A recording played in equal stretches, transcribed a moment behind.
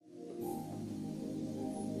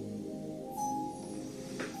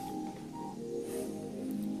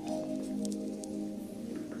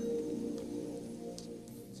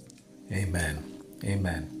Amen.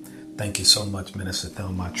 Amen. Thank you so much, Minister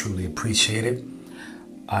Thelma. I truly appreciate it.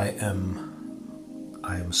 I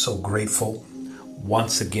am so grateful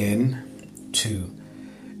once again to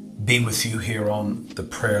be with you here on the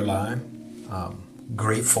prayer line.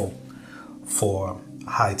 Grateful for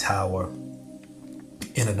Hightower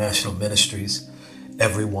Int'l Ministries,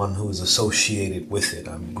 everyone who is associated with it.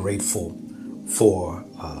 I'm grateful for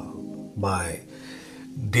my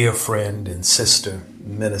dear friend and sister,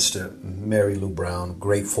 Minister Mary Lou Brown.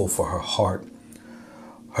 Grateful for her heart,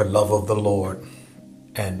 her love of the Lord,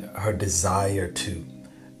 and her desire to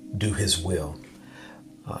do His will.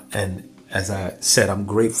 And as I said, I'm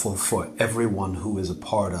grateful for everyone who is a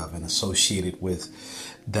part of and associated with,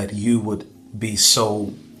 that you would be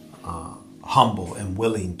so humble and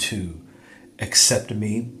willing to accept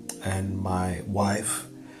me and my wife,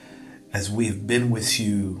 as we've been with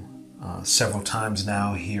you several times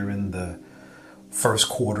now here in the first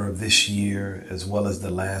quarter of this year, as well as the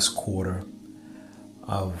last quarter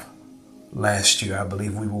of last year. I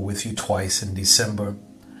believe we were with you twice in December.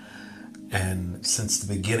 And since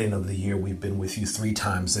the beginning of the year, we've been with you 3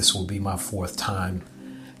 times. This will be my 4th time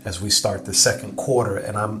as we start the second quarter.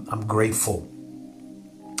 And I'm grateful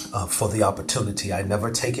for the opportunity. I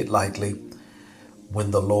never take it lightly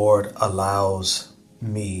when the Lord allows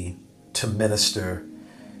me to minister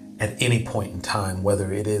at any point in time,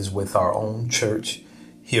 whether it is with our own church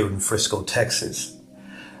here in Frisco, Texas,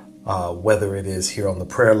 whether it is here on the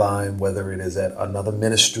prayer line, whether it is at another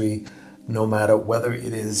ministry, no matter whether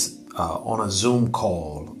it is on a Zoom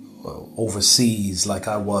call overseas, like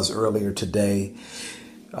I was earlier today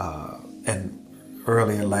and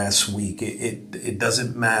earlier last week. It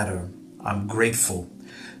doesn't matter. I'm grateful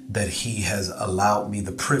that He has allowed me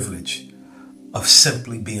the privilege of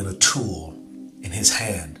simply being a tool in His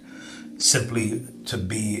hand, simply to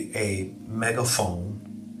be a megaphone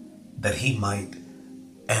that He might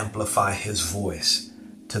amplify His voice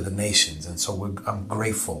to the nations. And so I'm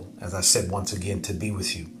grateful, as I said once again, to be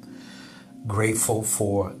with you. Grateful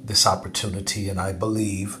for this opportunity, and I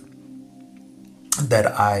believe that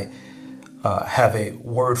I have a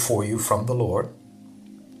word for you from the Lord,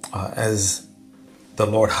 as the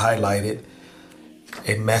Lord highlighted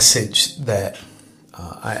a message that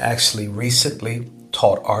I actually recently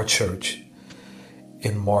taught our church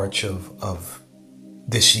in March of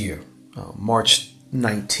this year. March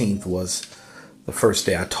 19th was the first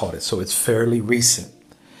day I taught it, so it's fairly recent.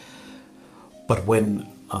 But when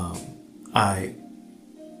I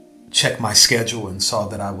checked my schedule and saw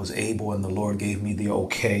that I was able, and the Lord gave me the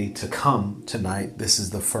okay to come tonight, this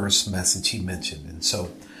is the first message He mentioned. And so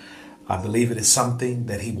I believe it is something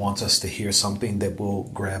that He wants us to hear, something that we'll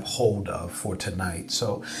grab hold of for tonight.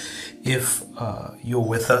 So if you're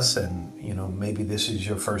with us and, maybe this is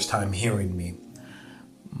your first time hearing me,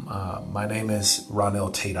 my name is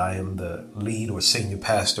Ronell Tate. I am the lead or senior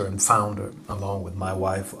pastor and founder, along with my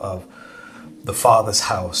wife, of the Father's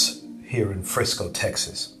House here in Frisco,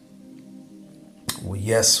 Texas. Well,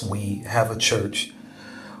 yes, we have a church,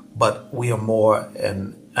 but we are more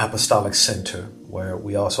an apostolic center where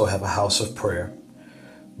we also have a house of prayer.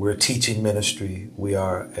 We're a teaching ministry. We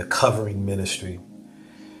are a covering ministry.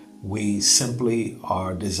 We simply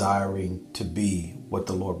are desiring to be what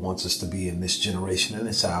the Lord wants us to be in this generation, in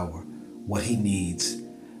this hour, what He needs,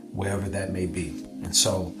 wherever that may be. And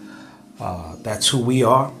so that's who we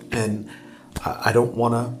are. And I don't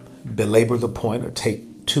want to belabor the point or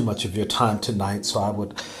take too much of your time tonight. So I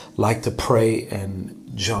would like to pray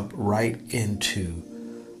and jump right into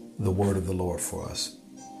the word of the Lord for us.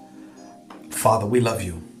 Father, we love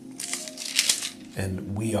you,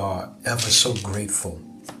 and we are ever so grateful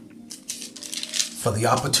for the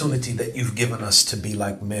opportunity that you've given us to be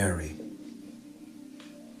like Mary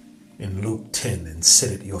in Luke 10 and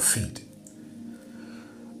sit at your feet.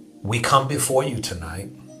 We come before you tonight,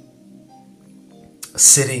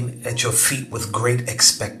 sitting at your feet with great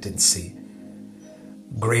expectancy,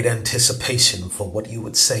 great anticipation for what you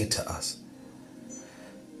would say to us.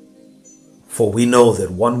 For we know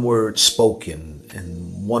that one word spoken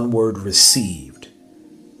and one word received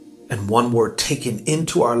and one word taken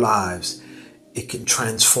into our lives, it can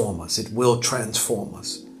transform us. It will transform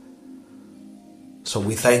us. So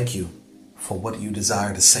we thank you for what you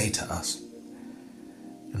desire to say to us.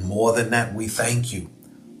 And more than that, we thank you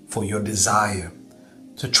for your desire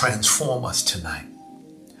to transform us tonight,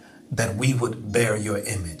 that we would bear your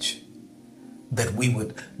image, that we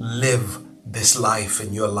would live this life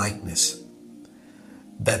in your likeness,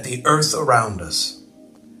 that the earth around us,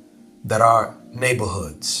 that our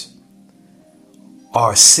neighborhoods,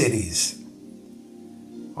 our cities,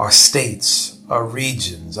 our states, our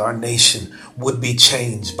regions, our nation would be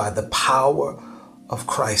changed by the power of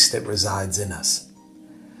Christ that resides in us,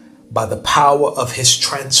 by the power of his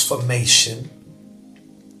transformation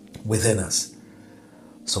within us.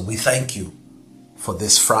 So we thank you for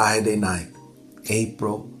this Friday night,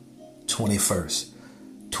 April 21st,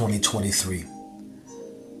 2023.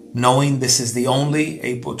 Knowing this is the only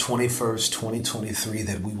April 21st, 2023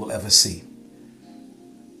 that we will ever see.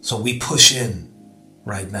 So we push in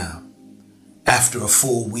right now. After a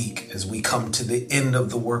full week, as we come to the end of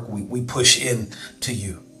the work week, we push in to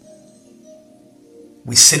you.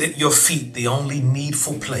 We sit at your feet, the only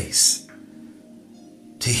needful place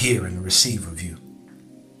to hear and receive of you.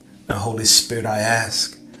 Now, Holy Spirit, I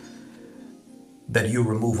ask that you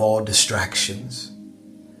remove all distractions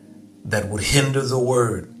that would hinder the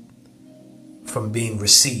word from being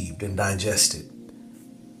received and digested.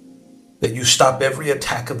 That you stop every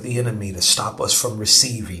attack of the enemy to stop us from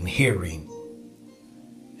receiving, hearing,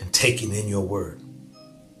 and taking in your word.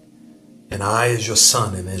 And I, as your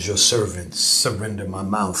son and as your servant, surrender my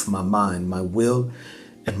mouth, my mind, my will,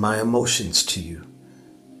 and my emotions to you,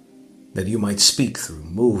 that you might speak through,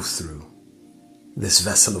 move through this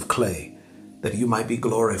vessel of clay, that you might be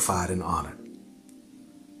glorified and honored.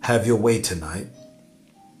 Have your way tonight.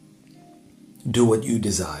 Do what you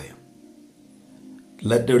desire.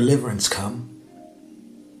 Let deliverance come.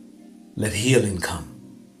 Let healing come.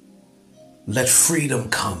 Let freedom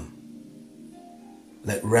come.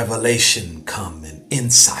 Let revelation come and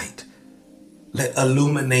insight. Let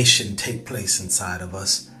illumination take place inside of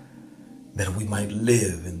us, that we might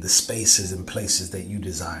live in the spaces and places that you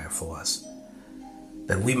desire for us.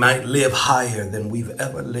 That we might live higher than we've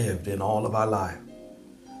ever lived in all of our life.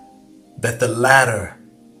 That the latter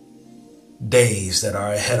days that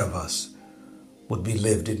are ahead of us would be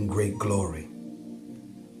lived in great glory,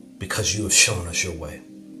 because you have shown us your way.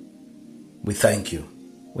 We thank you,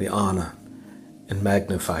 we honor and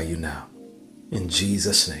magnify you now. In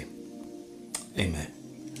Jesus' name, amen.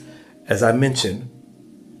 As I mentioned,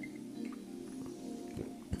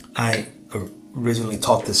 I originally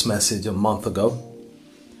taught this message a month ago.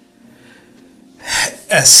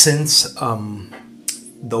 Since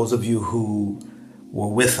those of you who were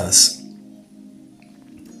with us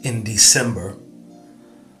in December,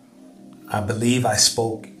 I believe I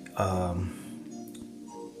spoke 2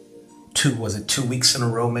 weeks in a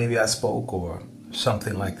row, maybe I spoke, or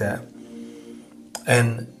something like that.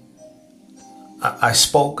 And I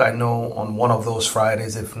spoke, I know, on one of those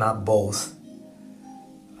Fridays, if not both,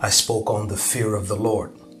 I spoke on the fear of the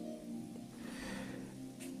Lord.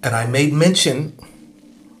 And I made mention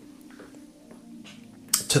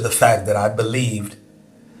to the fact that I believed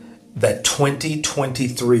that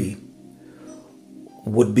 2023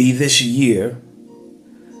 would be this year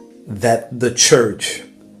that the church,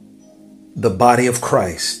 the body of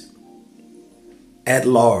Christ at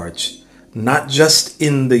large, not just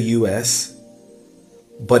in the U.S.,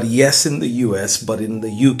 but yes, in the U.S., but in the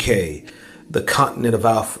UK, the continent of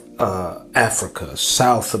Africa,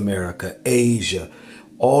 South America, Asia,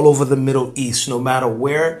 all over the Middle East, no matter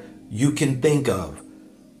where you can think of,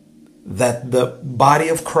 that the body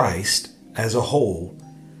of Christ as a whole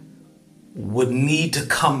would need to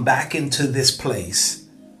come back into this place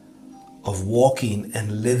of walking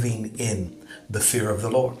and living in the fear of the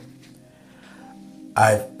Lord.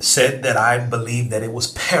 I've said that I believe that it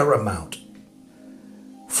was paramount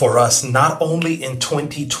for us, not only in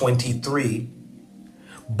 2023,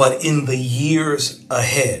 but in the years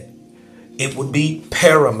ahead. It would be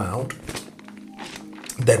paramount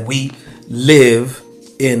that we live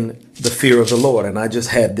in the fear of the Lord. And I just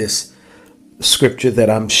had this scripture that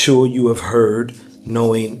I'm sure you have heard,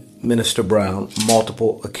 knowing Minister Brown,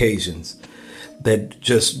 multiple occasions, that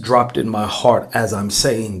just dropped in my heart as I'm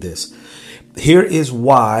saying this. Here is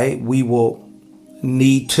why we will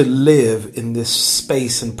need to live in this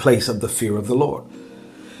space and place of the fear of the Lord.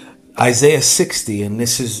 Isaiah 60, and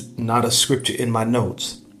this is not a scripture in my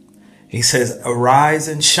notes. He says, "Arise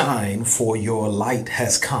and shine, for your light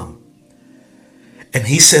has come." And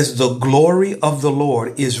he says, "The glory of the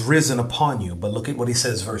Lord is risen upon you." But look at what he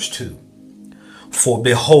says, verse 2. "For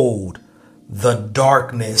behold, the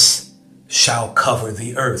darkness shall cover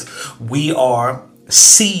the earth." We are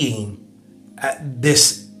seeing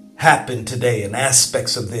this happen today, and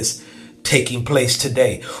aspects of this taking place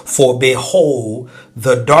today. "For behold,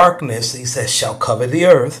 the darkness," he says, "shall cover the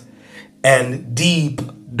earth, and deep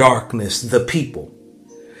darkness the people."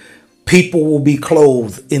 People will be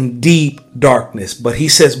clothed in deep darkness. But he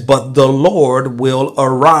says, "But the Lord will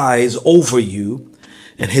arise over you,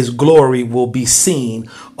 and his glory will be seen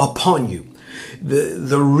upon you."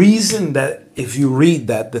 The reason that if you read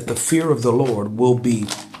that the fear of the Lord will be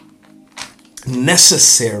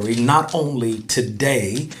necessary not only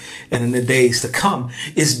today and in the days to come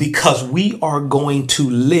is because we are going to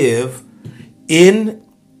live in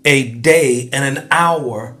a day and an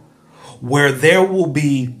hour where there will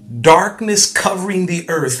be darkness covering the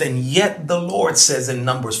earth. And yet the Lord says in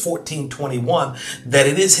Numbers 14:21 that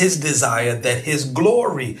it is his desire that his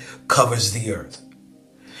glory covers the earth.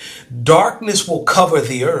 Darkness will cover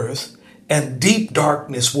the earth, and deep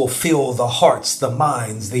darkness will fill the hearts, the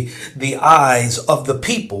minds, the eyes of the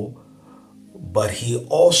people. But he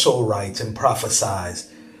also writes and prophesies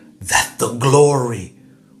that the glory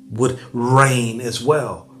would reign as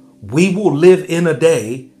well. We will live in a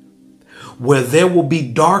day where there will be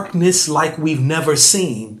darkness like we've never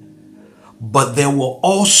seen, but there will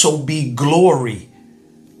also be glory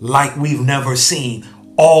like we've never seen,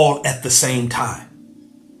 all at the same time.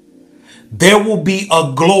 There will be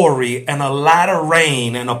a glory and a latter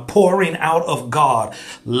rain and a pouring out of God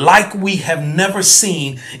like we have never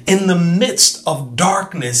seen in the midst of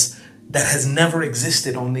darkness that has never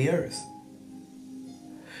existed on the earth.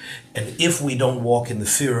 And if we don't walk in the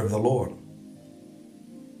fear of the Lord,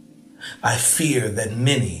 I fear that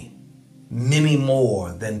many, many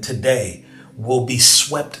more than today will be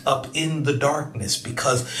swept up in the darkness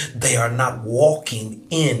because they are not walking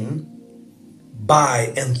in,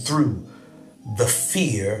 by, and through the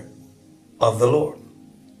fear of the Lord.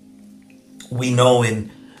 We know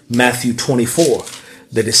in Matthew 24,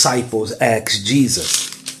 the disciples asked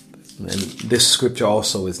Jesus, and this scripture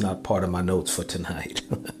also is not part of my notes for tonight.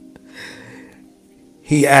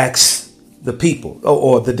 He asks the people,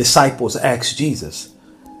 or the disciples asked Jesus.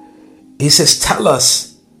 He says, tell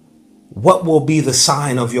us what will be the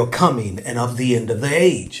sign of your coming and of the end of the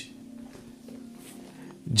age.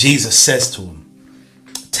 Jesus says to him,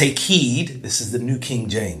 take heed, this is the New King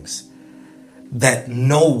James, that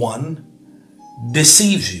no one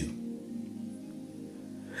deceives you.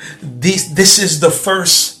 This is the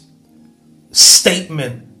first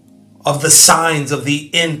statement of the signs of the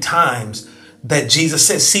end times that Jesus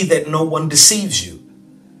says, see that no one deceives you.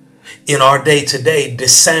 In our day today,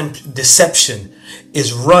 deception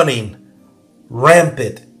is running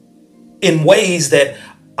rampant in ways that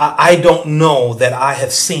I don't know that I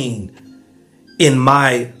have seen in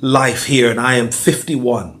my life here, and I am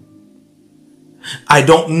 51. I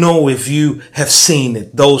don't know if you have seen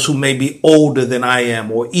it, those who may be older than I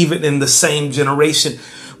am, or even in the same generation.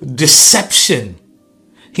 Deception.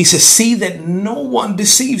 He says, see that no one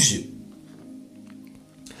deceives you.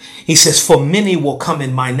 He says, for many will come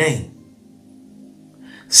in my name,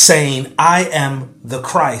 saying, I am the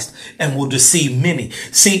Christ, and will deceive many.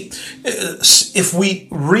 See, if we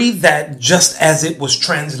read that just as it was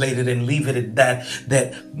translated and leave it at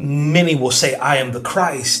that many will say, I am the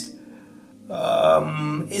Christ,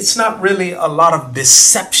 it's not really a lot of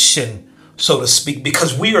deception, so to speak,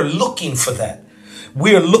 because we are looking for that.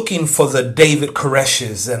 We are looking for the David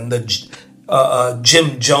Koreshes and the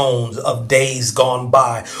Jim Jones of days gone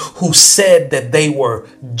by, who said that they were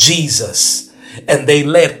Jesus and they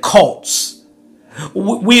led cults.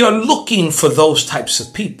 We are looking for those types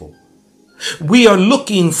of people. We are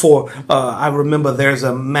looking for, I remember there's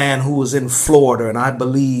a man who was in Florida, and I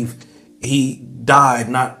believe he died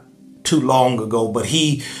not too long ago, but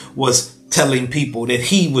he was telling people that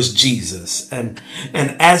he was Jesus. And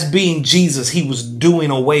as being Jesus, he was doing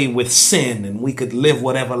away with sin and we could live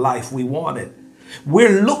whatever life we wanted.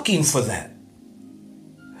 We're looking for that.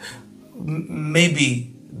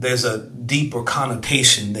 Maybe there's a deeper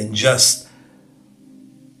connotation than just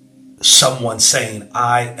someone saying,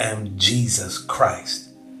 I am Jesus Christ.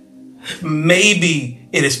 Maybe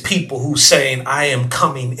it is people who saying, I am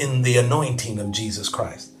coming in the anointing of Jesus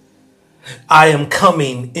Christ. I am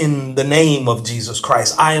coming in the name of Jesus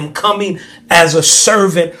Christ. I am coming as a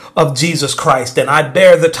servant of Jesus Christ, and I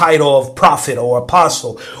bear the title of prophet or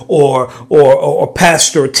apostle or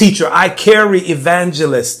pastor or teacher. I carry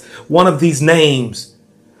evangelist, one of these names,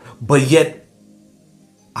 but yet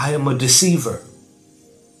I am a deceiver.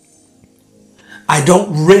 I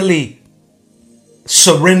don't really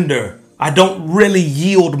surrender. I don't really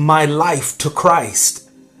yield my life to Christ.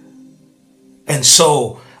 And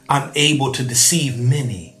so I'm able to deceive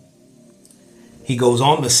many. He goes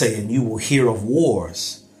on to say, and you will hear of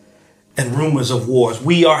wars and rumors of wars.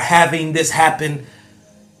 We are having this happen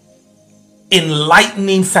in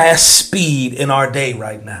lightning fast speed in our day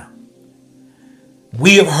right now.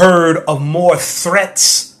 We have heard of more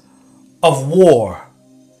threats of war.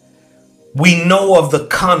 We know of the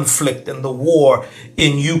conflict and the war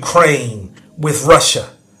in Ukraine with Russia.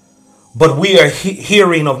 But we are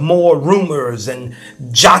hearing of more rumors and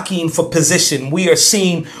jockeying for position. We are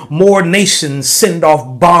seeing more nations send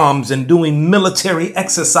off bombs and doing military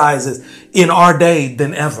exercises in our day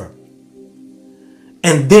than ever.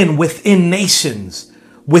 And then within nations,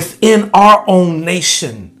 within our own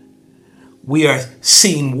nation, we are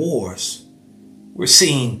seeing wars. We're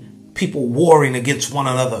seeing people warring against one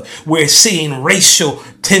another. We're seeing racial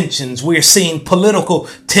tensions. We're seeing political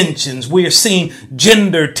tensions. We're seeing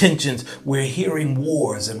gender tensions. We're hearing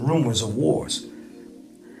wars and rumors of wars.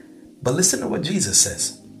 But listen to what Jesus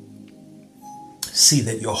says. See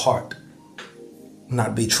that your heart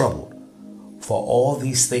not be troubled, for all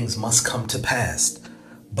these things must come to pass,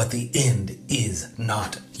 but the end is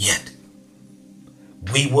not yet.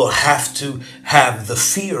 We will have to have the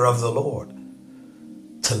fear of the Lord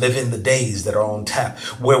to live in the days that are on tap,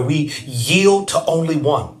 where we yield to only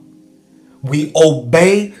one. We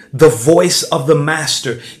obey the voice of the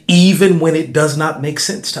Master, even when it does not make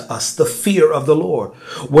sense to us. The fear of the Lord,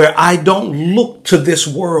 where I don't look to this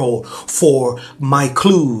world for my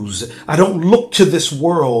clues. I don't look to this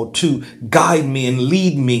world to guide me and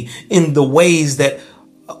lead me in the ways that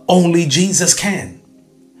only Jesus can.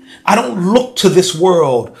 I don't look to this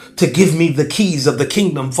world to give me the keys of the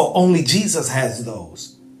kingdom, for only Jesus has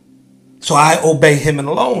those. So I obey him and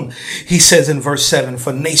alone. He says in verse 7,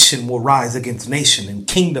 for nation will rise against nation and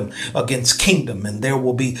kingdom against kingdom, and there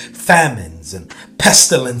will be famines and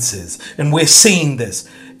pestilences. And we're seeing this,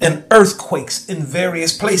 and earthquakes in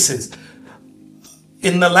various places.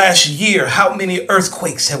 In the last year, how many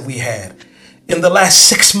earthquakes have we had? In the last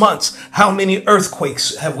 6 months, how many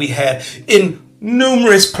earthquakes have we had in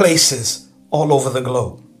numerous places all over the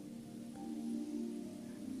globe?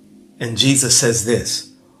 And Jesus says this,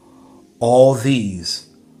 all these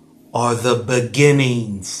are the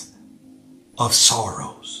beginnings of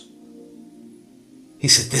sorrows. He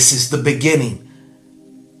said, this is the beginning.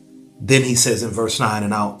 Then he says in verse 9,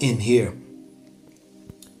 and I'll end here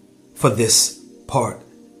for this part.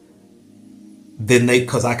 Then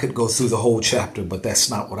because I could go through the whole chapter, but that's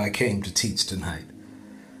not what I came to teach tonight.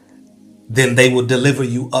 Then they will deliver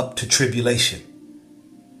you up to tribulation.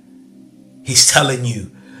 He's telling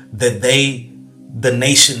you that the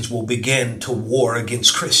nations will begin to war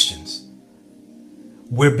against Christians.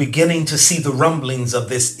 We're beginning to see the rumblings of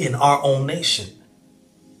this in our own nation.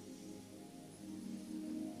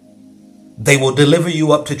 They will deliver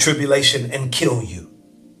you up to tribulation and kill you.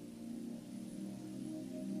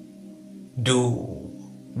 Do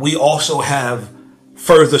we also have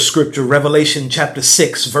further scripture? Revelation chapter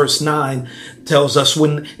 6 verse 9 tells us,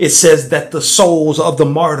 when it says that the souls of the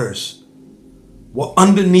martyrs were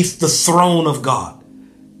underneath the throne of God.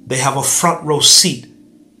 They have a front row seat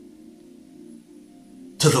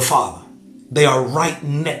to the Father. They are right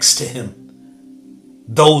next to him.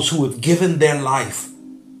 Those who have given their life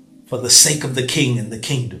for the sake of the King and the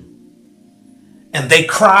kingdom. And they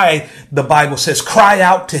cry, the Bible says, cry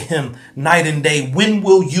out to him night and day. When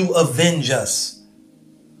will you avenge us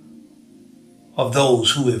of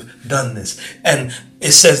those who have done this? And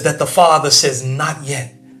it says that the Father says, not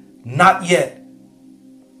yet, not yet.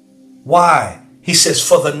 Why? He says,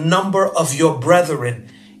 for the number of your brethren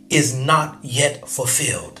is not yet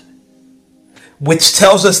fulfilled. Which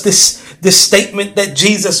tells us this statement that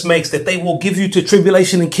Jesus makes, that they will give you to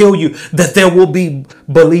tribulation and kill you, that there will be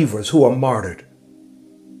believers who are martyred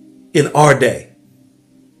in our day,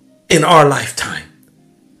 in our lifetime,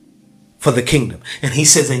 for the kingdom. And he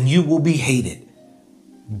says, and you will be hated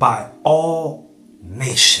by all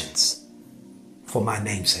nations for my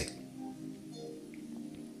name's sake.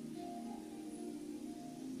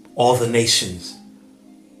 All the nations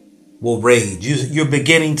will rage. You're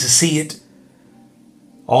beginning to see it.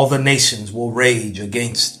 All the nations will rage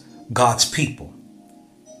against God's people.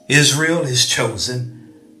 Israel is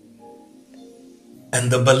chosen,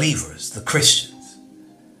 and the believers, the Christians.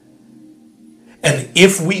 And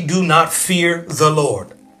if we do not fear the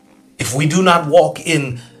Lord, if we do not walk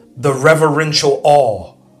in the reverential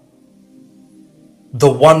awe,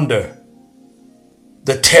 the wonder,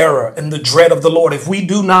 the terror and the dread of the Lord, if we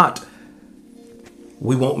do not,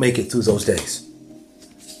 we won't make it through those days.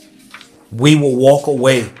 We will walk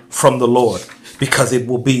away from the Lord, because it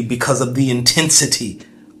will be because of the intensity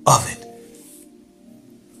of it.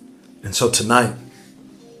 And so tonight,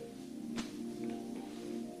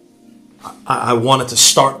 I wanted to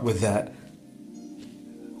start with that.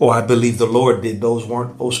 Or I believe the Lord did.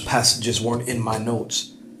 Those passages weren't in my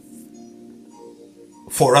notes.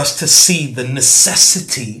 For us to see the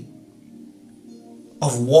necessity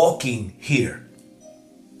of walking here.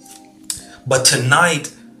 But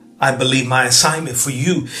tonight, I believe my assignment for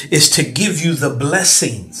you is to give you the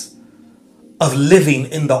blessings of living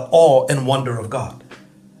in the awe and wonder of God.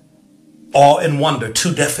 Awe and wonder,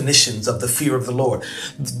 two definitions of the fear of the Lord.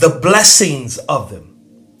 The blessings of them.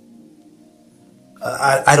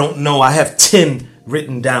 I don't know. I have 10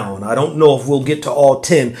 written down. I don't know if we'll get to all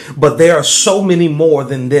 10, but there are so many more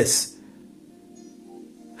than this.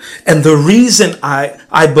 And the reason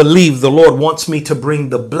I believe the Lord wants me to bring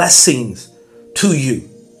the blessings to you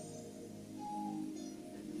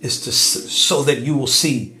is so that you will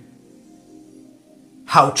see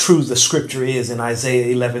how true the scripture is in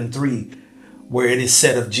Isaiah 11:3, where it is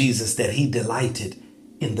said of Jesus that he delighted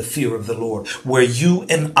in the fear of the Lord, where you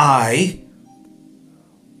and I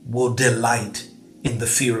will delight in the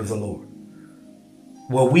fear of the Lord.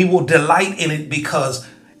 Well, we will delight in it because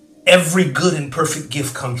every good and perfect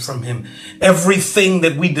gift comes from him. Everything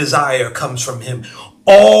that we desire comes from him.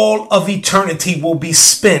 All of eternity will be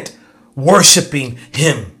spent worshiping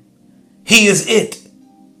him. He is it.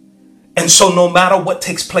 And so no matter what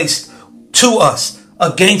takes place to us,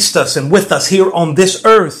 against us, and with us here on this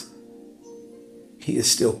earth, he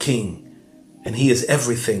is still king and he is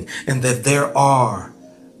everything. And that there are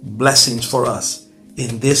blessings for us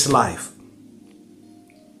in this life,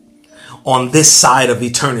 on this side of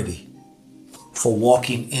eternity, for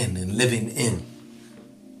walking in and living in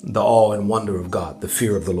the awe and wonder of God, the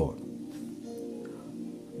fear of the Lord.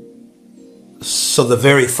 So the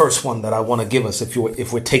very first one that I want to give us, if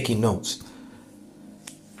we're taking notes,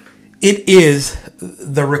 it is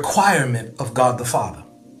the requirement of God the Father.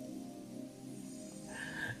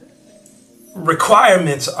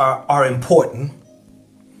 Requirements are important.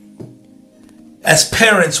 As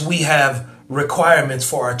parents, we have requirements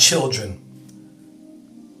for our children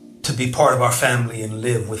to be part of our family and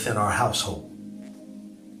live within our household.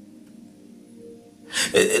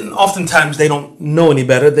 And oftentimes they don't know any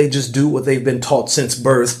better. They just do what they've been taught since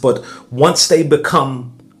birth. But once they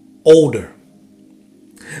become older,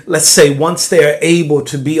 let's say once they are able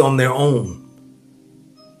to be on their own,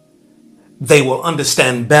 they will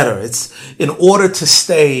understand better. It's in order to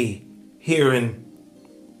stay here in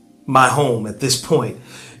my home at this point,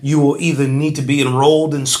 you will either need to be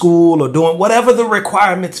enrolled in school or doing whatever the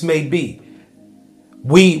requirements may be.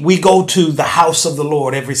 We go to the house of the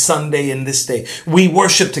Lord every Sunday and this day. We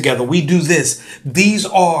worship together. We do this. These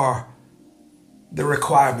are the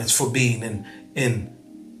requirements for being in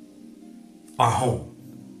our home.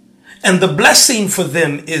 And the blessing for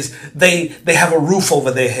them is they have a roof over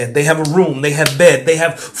their head. They have a room. They have bed. They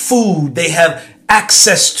have food. They have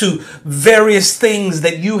access to various things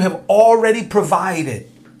that you have already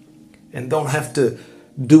provided and don't have to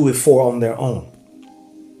do it for on their own.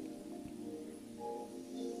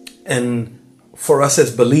 And for us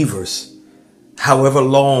as believers, however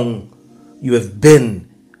long you have been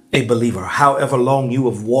a believer, however long you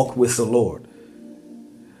have walked with the Lord,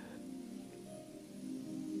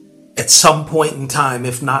 at some point in time,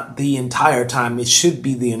 if not the entire time, it should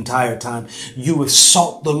be the entire time, you have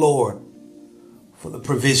sought the Lord for the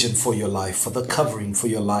provision for your life, for the covering for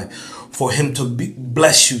your life, for him to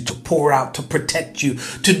bless you, to pour out, to protect you,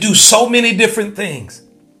 to do so many different things.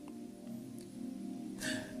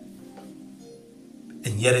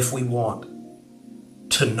 And yet if we want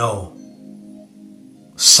to know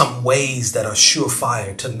some ways that are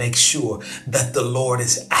surefire to make sure that the Lord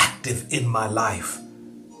is active in my life,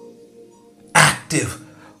 active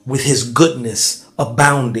with his goodness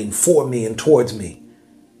abounding for me and towards me,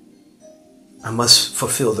 I must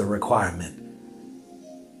fulfill the requirement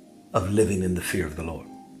of living in the fear of the Lord.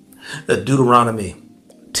 Deuteronomy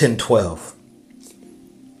 10:12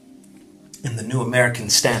 in the New American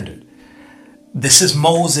Standard. This is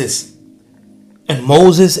Moses, and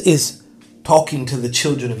Moses is talking to the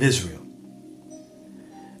children of Israel.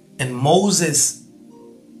 And Moses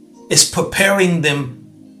is preparing them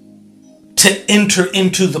to enter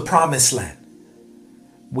into the promised land.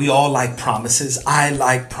 We all like promises. I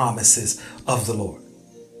like promises of the Lord.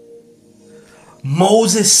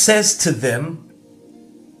 Moses says to them,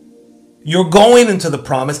 you're going into the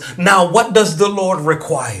promise. Now, what does the Lord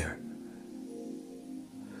require?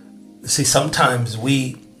 See, sometimes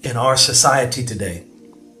we, in our society today,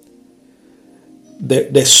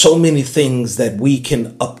 there's so many things that we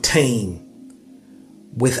can obtain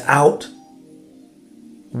without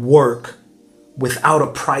work, without a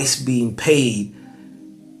price being paid.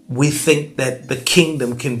 We think that the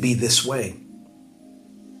kingdom can be this way.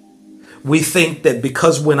 We think that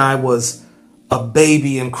because when I was a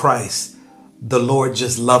baby in Christ, the Lord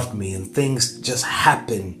just loved me and things just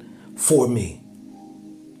happened for me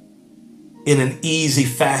in an easy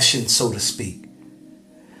fashion, so to speak.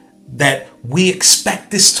 That we expect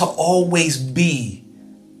this to always be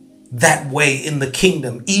that way in the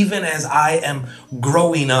kingdom, even as I am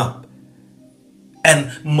growing up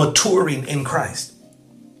and maturing in Christ.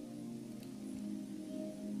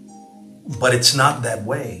 But it's not that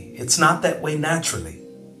way. It's not that way naturally.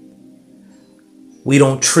 We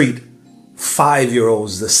don't treat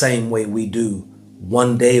 5-year-olds the same way we do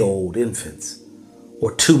 1-day-old infants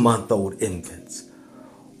or 2-month-old infants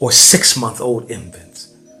or 6-month-old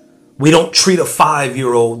infants. We don't treat a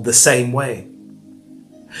 5-year-old the same way.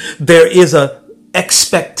 There is a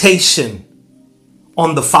expectation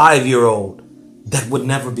on the 5-year-old that would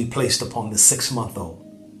never be placed upon the 6-month-old.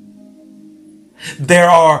 There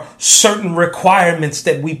are certain requirements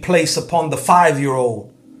that we place upon the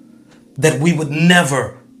 5-year-old that we would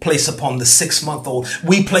never place upon the 6-month-old.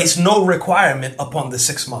 We place no requirement upon the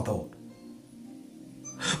 6-month-old.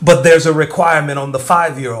 But there's a requirement on the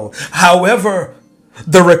 5-year-old. However,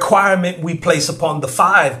 the requirement we place upon the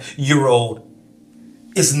 5-year-old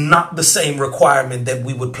is not the same requirement that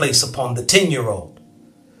we would place upon the 10-year-old.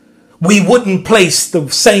 We wouldn't place the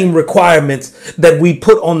same requirements that we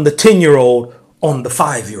put on the 10-year-old on the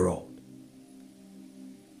 5-year-old.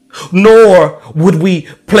 Nor would we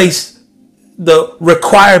place the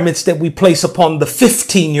requirements that we place upon the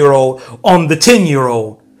 15-year-old on the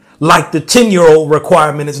 10-year-old, like the 10-year-old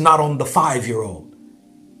requirement is not on the 5-year-old.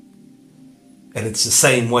 And it's the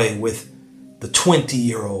same way with the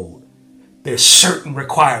 20-year-old. There's certain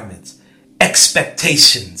requirements,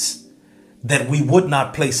 expectations that we would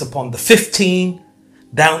not place upon the 15,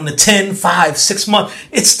 down to 10, 5, 6 months.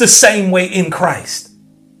 It's the same way in Christ.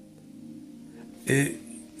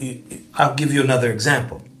 I'll give you another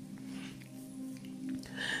example.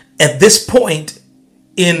 At this point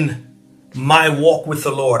in my walk with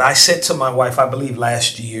the Lord, I said to my wife, I believe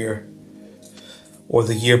last year or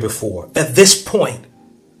the year before, at this point,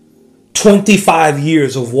 25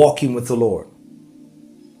 years of walking with the Lord,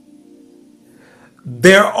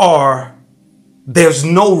 there's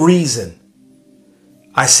no reason,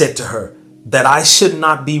 I said to her, that I should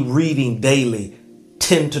not be reading daily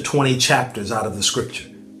 10 to 20 chapters out of the scripture.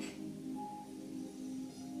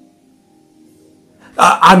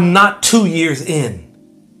 I'm not 2 years in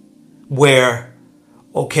where,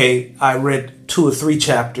 okay, I read 2 or 3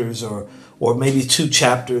 chapters or maybe 2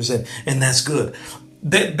 chapters and that's good.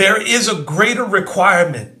 There is a greater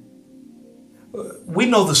requirement. We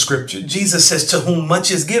know the scripture. Jesus says, to whom much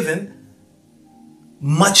is given,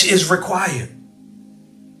 much is required.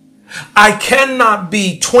 I cannot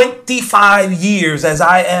be 25 years as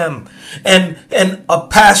I am and a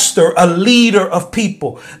pastor, a leader of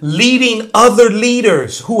people, leading other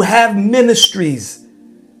leaders who have ministries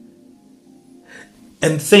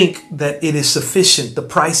and think that it is sufficient. The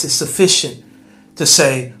price is sufficient to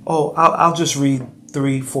say, oh, I'll just read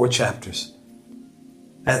 3-4 chapters.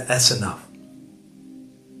 That's enough.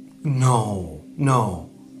 No.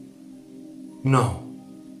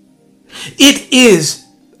 It is.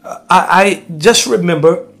 I just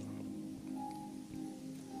remember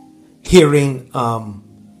hearing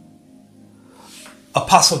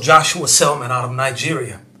Apostle Joshua Selman out of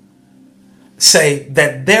Nigeria say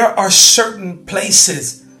that there are certain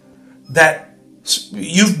places that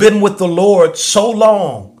you've been with the Lord so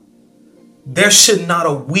long, there should not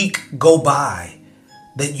a week go by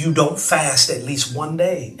that you don't fast at least one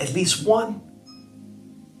day, at least one.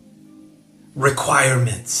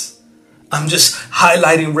 Requirements. I'm just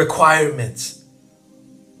highlighting requirements.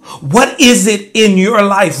 What is it in your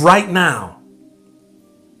life right now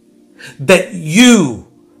that you,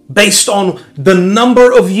 based on the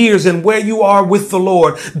number of years and where you are with the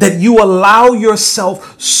Lord, that you allow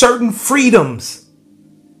yourself certain freedoms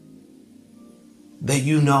that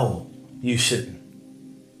you know you shouldn't?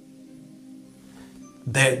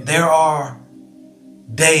 There are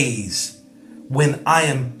days when I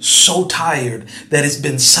am so tired that it's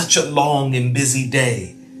been such a long and busy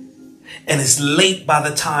day, and it's late by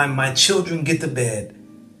the time my children get to bed,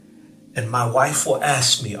 and my wife will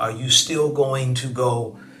ask me, are you still going to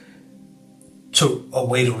go to a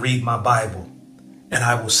way to read my Bible? And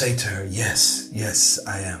I will say to her, yes,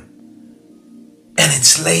 I am. And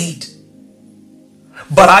it's late,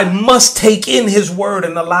 but I must take in his word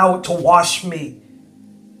and allow it to wash me.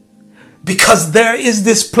 Because there is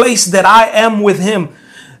this place that I am with him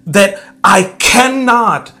that I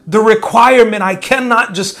cannot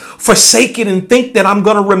just forsake it and think that I'm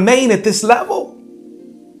going to remain at this level.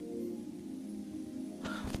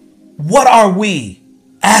 What are we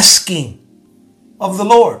asking of the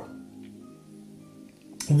Lord?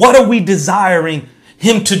 What are we desiring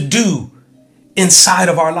him to do inside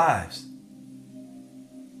of our lives?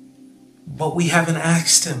 But we haven't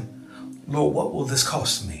asked him, Lord, what will this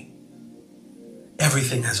cost me?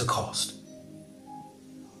 Everything has a cost.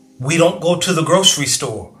 We don't go to the grocery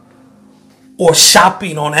store or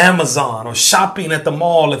shopping on Amazon or shopping at the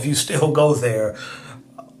mall if you still go there,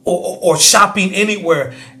 or shopping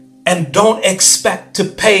anywhere, and don't expect to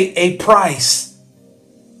pay a price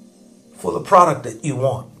for the product that you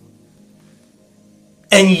want.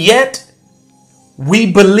 And yet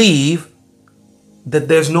we believe that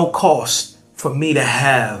there's no cost for me to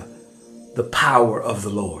have the power of the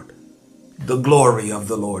Lord, the glory of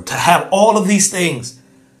the Lord, to have all of these things.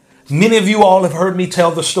 Many of you all have heard me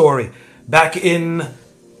tell the story back in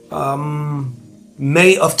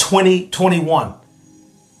May of 2021.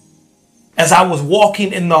 As I was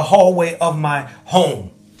walking in the hallway of my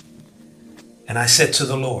home, and I said to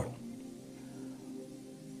the Lord,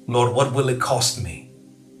 Lord, what will it cost me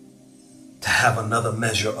to have another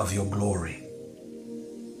measure of your glory?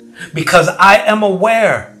 Because I am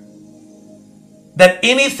aware that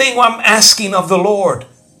anything I'm asking of the Lord,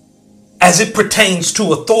 as it pertains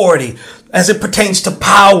to authority, as it pertains to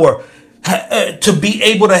power, to be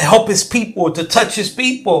able to help his people, to touch his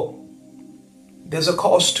people, there's a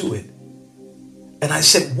cost to it. And I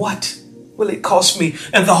said, what will it cost me?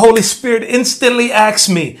 And the Holy Spirit instantly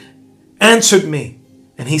answered me.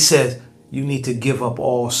 And he says, you need to give up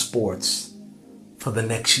all sports for the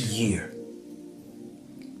next year.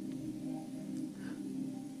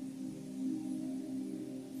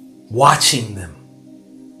 Watching them,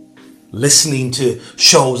 listening to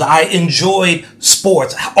shows. I enjoyed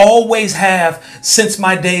sports. I always have since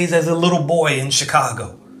my days as a little boy in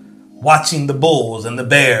Chicago, watching the Bulls and the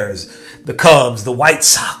Bears, the Cubs, the White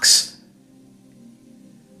Sox.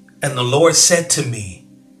 And the Lord said to me,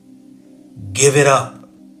 give it up.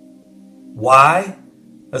 Why?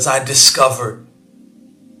 As I discovered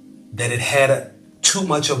that it had too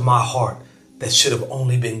much of my heart that should have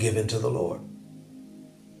only been given to the Lord.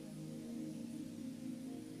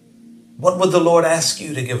 What would the Lord ask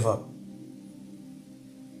you to give up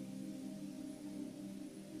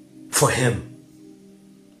for him?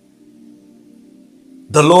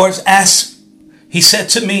 The Lord asked, he said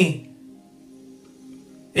to me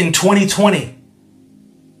in 2020,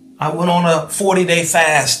 I went on a 40-day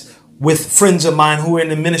fast with friends of mine who were in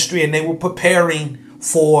the ministry, and they were preparing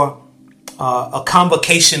for a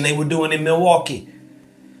convocation they were doing in Milwaukee.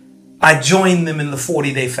 I joined them in the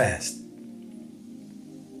 40-day fast.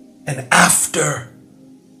 And after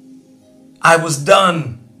I was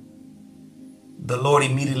done, the Lord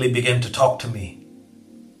immediately began to talk to me.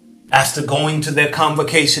 After going to their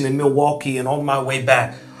convocation in Milwaukee and on my way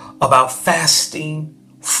back, about fasting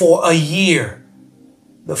for a year,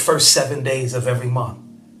 the first 7 days of every month.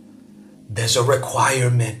 There's a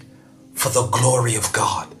requirement for the glory of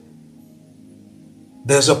God.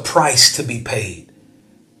 There's a price to be paid.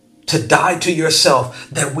 To die to yourself,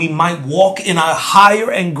 that we might walk in a higher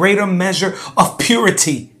and greater measure of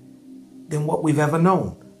purity than what we've ever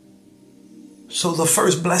known. So the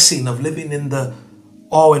first blessing of living in the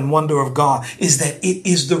awe and wonder of God is that it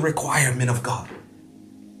is the requirement of God.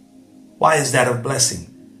 Why is that a blessing?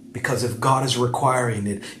 Because if God is requiring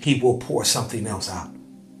it, he will pour something else out.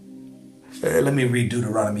 Let me read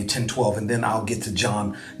Deuteronomy 10:12, and then I'll get to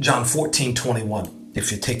John 14:21, if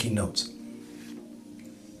you're taking notes.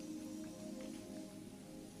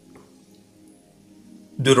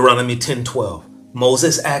 Deuteronomy 10:12.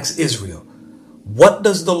 Moses asks Israel, what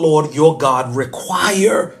does the Lord your God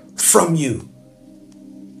require from you?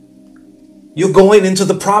 You're going into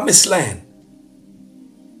the promised land.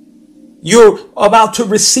 You're about to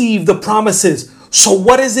receive the promises. So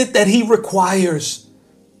what is it that he requires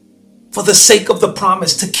for the sake of the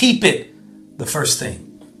promise to keep it? The first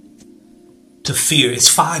thing, to fear. It's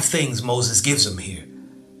 5 things Moses gives him here.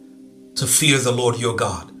 To fear the Lord your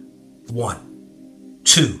God. 1.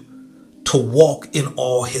 2, to walk in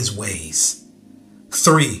all his ways.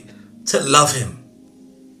 3, to love him.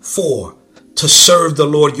 4, to serve the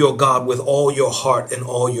Lord your God with all your heart and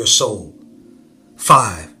all your soul.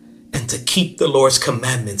 5, and to keep the Lord's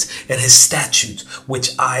commandments and his statutes,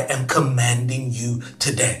 which I am commanding you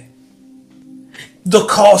today. The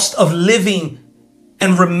cost of living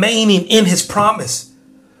and remaining in his promise.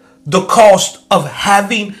 The cost of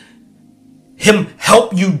having him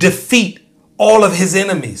help you defeat all of his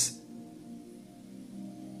enemies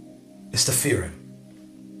is to fear him,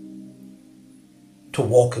 to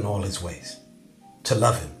walk in all his ways, to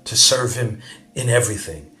love him, to serve him in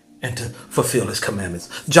everything, and to fulfill his commandments.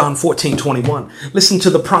 John 14:21. Listen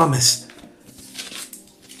to the promise.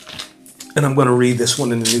 And I'm going to read this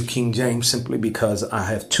one in the New King James simply because I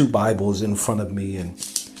have 2 Bibles in front of me and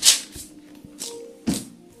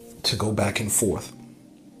to go back and forth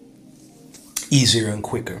easier and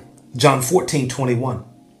quicker. John 14:21.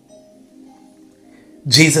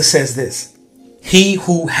 Jesus says this, he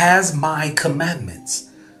who has my commandments.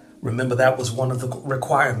 Remember, that was one of the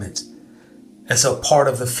requirements as a part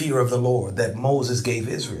of the fear of the Lord that Moses gave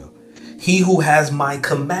Israel. He who has my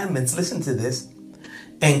commandments, listen to this,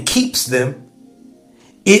 and keeps them,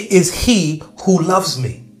 it is he who loves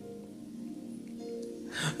me.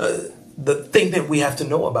 The thing that we have to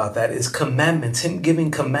know about that is commandments, him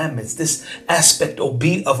giving commandments, this aspect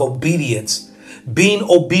of obedience. Being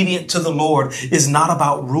obedient to the Lord is not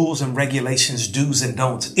about rules and regulations, do's and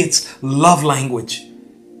don'ts. It's love language.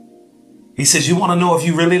 He says, you want to know if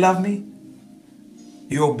you really love me?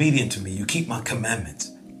 You're obedient to me. You keep my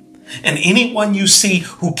commandments. And anyone you see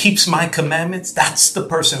who keeps my commandments, that's the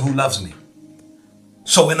person who loves me.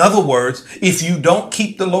 So in other words, if you don't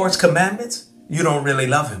keep the Lord's commandments, you don't really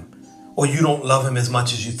love him, or you don't love him as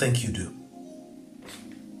much as you think you do.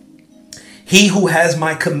 He who has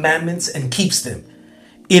my commandments and keeps them,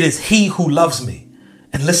 it is he who loves me.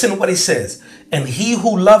 And listen to what he says. And he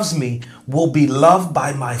who loves me will be loved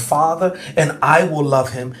by my Father, and I will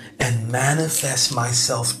love him and manifest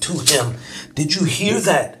myself to him. Did you hear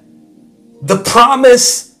that? The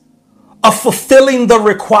promise of fulfilling the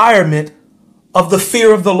requirement of the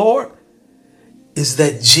fear of the Lord is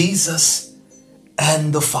that Jesus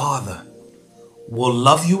and the Father will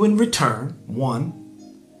love you in return, one.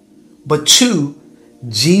 But two,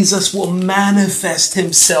 Jesus will manifest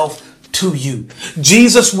himself to you.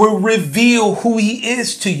 Jesus will reveal who he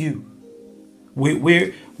is to you.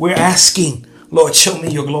 We're asking, Lord, show me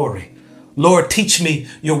your glory. Lord, teach me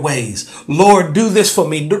your ways. Lord, do this for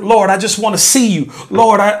me. Lord, I just want to see you.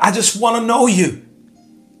 Lord, I just want to know you.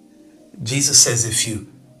 Jesus says, if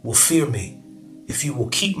you will fear me, if you will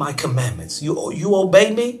keep my commandments, you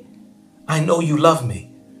obey me, I know you love me.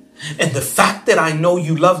 And the fact that I know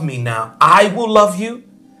you love me now, I will love you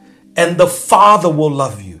and the Father will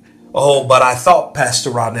love you. Oh, but I thought,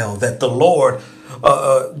 Pastor Ronell, that the Lord,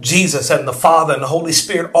 Jesus and the Father and the Holy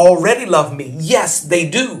Spirit already love me. Yes, they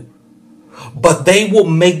do. But they will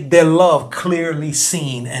make their love clearly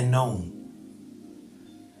seen and known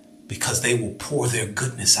because they will pour their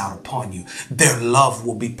goodness out upon you. Their love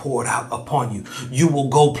will be poured out upon you. You will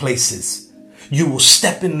go places. You will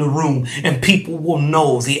step in the room and people will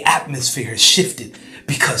know the atmosphere has shifted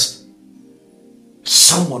because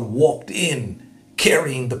someone walked in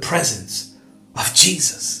carrying the presence of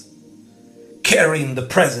Jesus, carrying the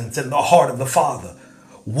presence and the heart of the Father,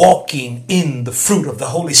 walking in the fruit of the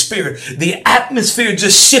Holy Spirit. The atmosphere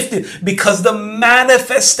just shifted because the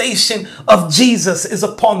manifestation of Jesus is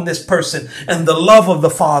upon this person, and the love of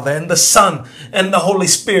the Father and the Son and the Holy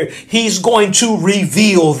Spirit. He's going to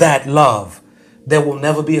reveal that love. There will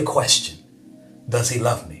never be a question. Does he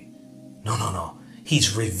love me? No.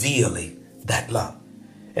 He's revealing that love.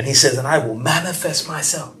 And he says, and I will manifest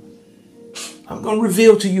myself. I'm going to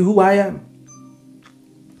reveal to you who I am.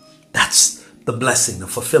 That's the blessing of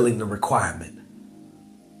fulfilling the requirement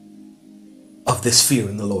of this fear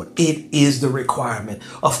in the Lord. It is the requirement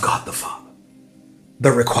of God the Father.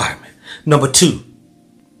 The requirement. Number two,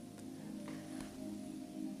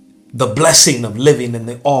 the blessing of living in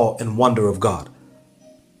the awe and wonder of God.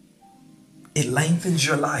 It lengthens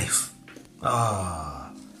your life.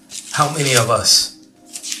 How many of us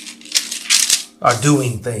are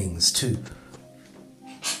doing things to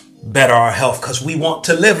better our health because we want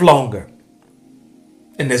to live longer?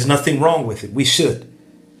 And there's nothing wrong with it. We should.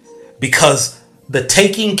 Because the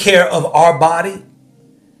taking care of our body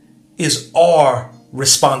is our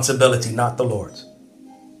responsibility, not the Lord's.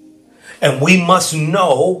 And we must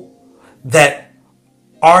know that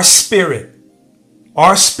our spirit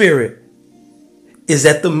is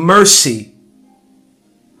at the mercy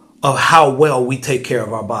of how well we take care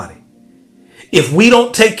of our body. If we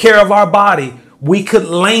don't take care of our body, we could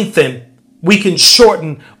we can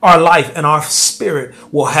shorten our life, and our spirit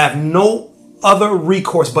will have no other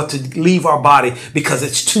recourse but to leave our body because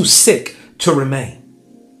it's too sick to remain.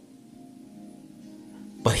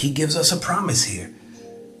 But he gives us a promise here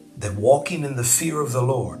that walking in the fear of the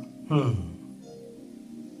Lord,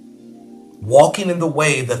 walking in the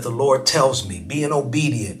way that the Lord tells me, being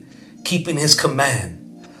obedient, keeping his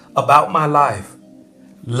command about my life,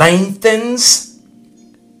 lengthens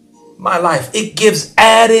my life. It gives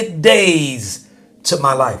added days to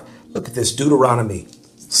my life. Look at this, Deuteronomy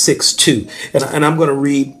 6:2. And I'm going to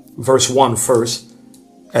read verse 1 first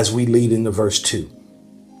as we lead into verse 2.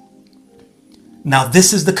 Now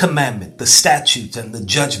this is the commandment, the statutes and the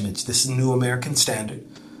judgments, this is New American Standard,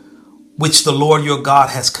 which the Lord your God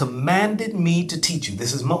has commanded me to teach you.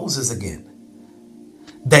 This is Moses again.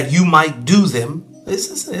 That you might do them,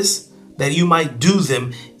 that that you might do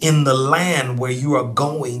them in the land where you are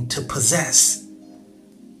going to possess.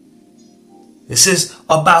 This is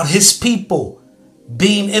about his people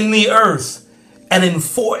being in the earth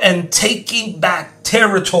and taking back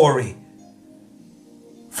territory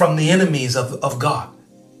from the enemies of God.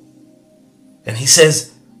 And he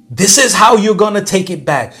says, this is how you're going to take it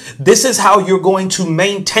back. This is how you're going to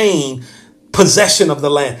maintain possession of the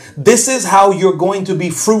land. This is how you're going to be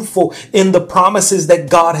fruitful in the promises that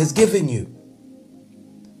God has given you.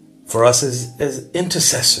 For us as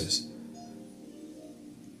intercessors,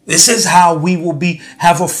 this is how we will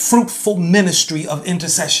have a fruitful ministry of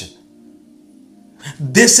intercession.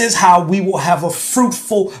 This is how we will have a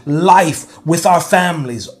fruitful life with our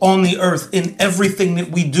families on the earth in everything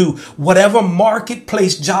that we do, whatever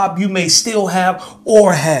marketplace job you may still have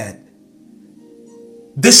or had.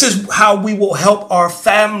 This is how we will help our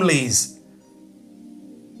families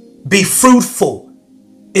be fruitful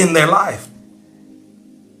in their life.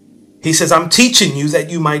 He says, I'm teaching you that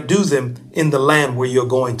you might do them in the land where you're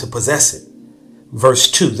going to possess it.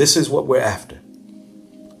 Verse 2, this is what we're after.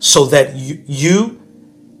 So that you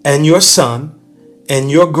and your son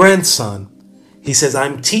and your grandson, he says,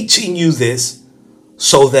 I'm teaching you this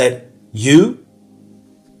so that you,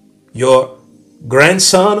 your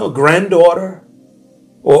grandson or granddaughter,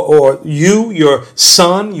 or you, your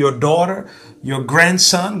son, your daughter, your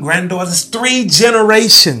grandson, granddaughters, 3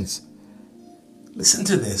 generations, listen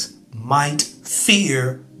to this, might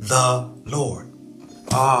fear the Lord.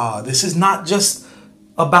 This is not just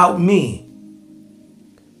about me.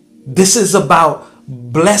 This is about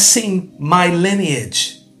blessing my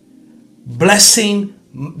lineage, blessing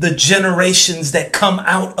the generations that come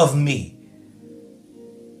out of me.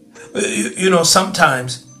 You know,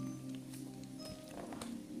 sometimes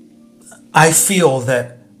I feel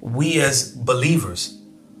that we as believers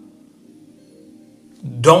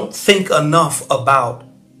don't think enough about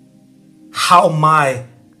how my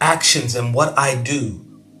actions and what I do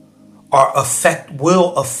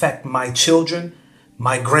will affect my children,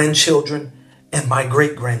 my grandchildren, and my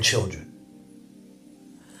great-grandchildren.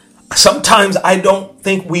 Sometimes I don't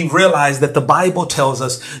think we realize that the Bible tells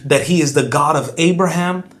us that he is the God of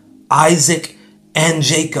Abraham, Isaac, and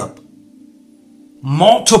Jacob.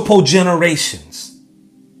 Multiple generations.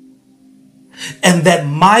 And that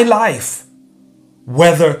my life,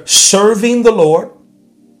 whether serving the Lord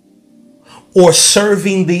or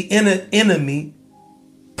serving the enemy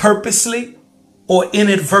purposely or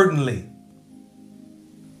inadvertently,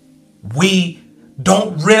 we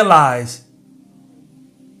don't realize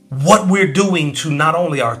what we're doing to not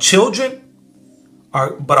only our children,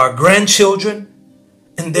 but our grandchildren,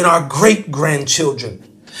 and then our great-grandchildren,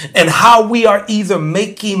 and how we are either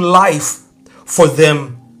making life for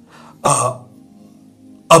them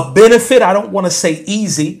a benefit, I don't want to say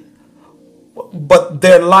easy, but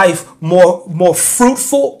their life more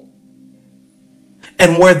fruitful,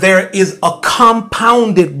 and where there is a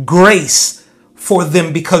compounded grace for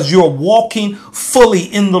them because you're walking fully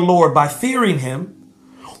in the Lord by fearing him.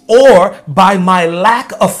 Or by my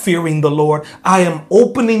lack of fearing the Lord, I am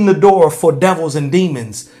opening the door for devils and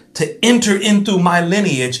demons to enter into my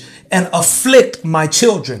lineage and afflict my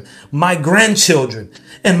children, my grandchildren,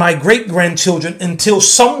 and my great-grandchildren until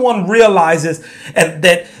someone realizes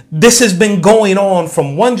that this has been going on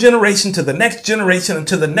from one generation to the next generation and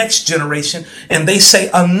to the next generation, and they say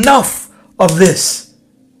enough of this.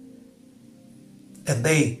 And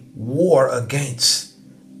they war against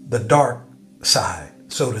the dark side,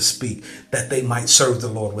 so to speak, that they might serve the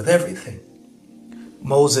Lord with everything.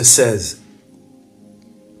 Moses says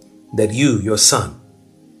that you, your son,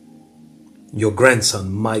 your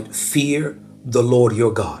grandson, might fear the Lord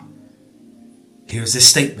your God. Here's this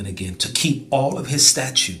statement again: to keep all of his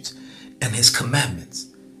statutes and his commandments.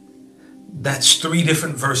 That's 3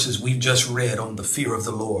 different verses we've just read on the fear of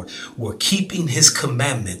the Lord. We're keeping his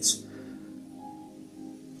commandments,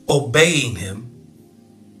 obeying him,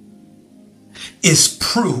 is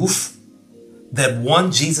proof that,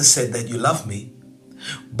 one, Jesus said that you love me,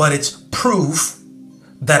 but it's proof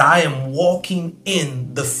that I am walking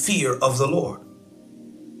in the fear of the Lord.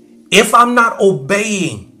 If I'm not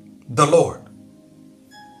obeying the Lord,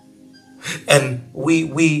 and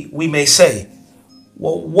we may say,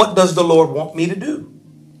 well, what does the Lord want me to do?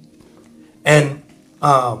 And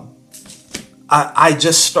I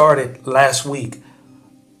just started last week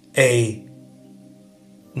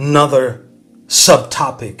another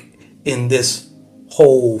subtopic in this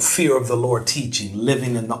whole fear of the Lord teaching,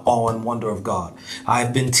 living in the awe and wonder of God.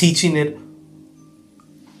 I've been teaching it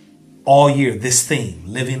all year, this theme,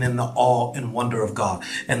 living in the awe and wonder of God.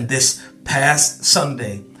 And this past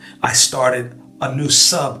Sunday, I started a new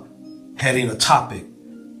subheading heading a topic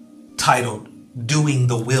titled Doing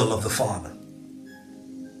the Will of the Father.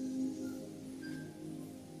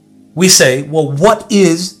 We say, well, what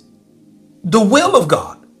is the will of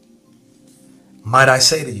God? Might I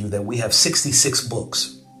say to you that we have 66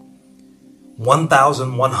 books,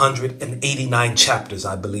 1,189 chapters,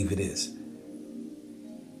 I believe it is,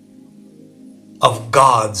 of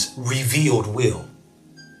God's revealed will.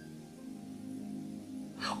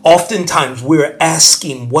 Oftentimes we're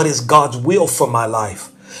asking, what is God's will for my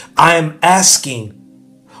life? I am asking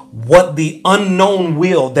what the unknown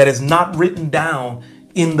will that is not written down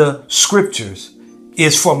in the scriptures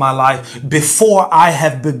is for my life before I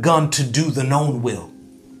have begun to do the known will.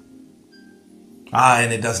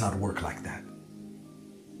 And it does not work like that.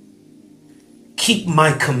 Keep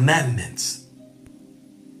my commandments,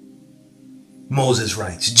 Moses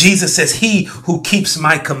writes. Jesus says, he who keeps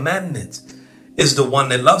my commandments is the one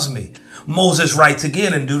that loves me. Moses writes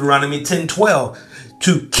again in Deuteronomy 10:12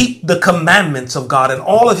 to keep the commandments of God and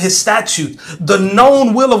all of his statutes, the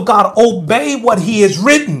known will of God, obey what he has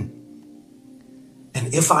written.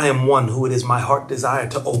 And if I am one who it is my heart desire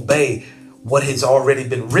to obey what has already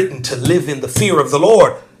been written, to live in the fear of the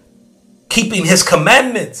Lord, keeping his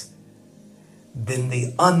commandments, then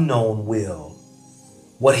the unknown will,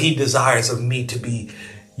 what he desires of me to be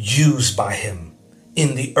used by him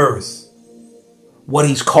in the earth, what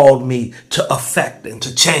he's called me to affect and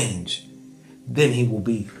to change, then he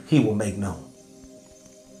will make known.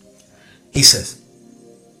 He says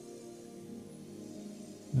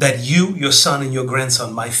that you, your son and your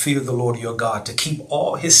grandson might fear the Lord your God, to keep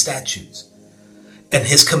all his statutes and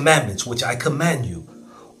his commandments, which I command you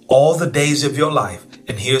all the days of your life.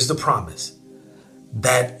 And here's the promise,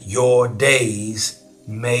 that your days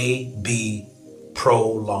may be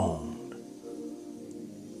prolonged.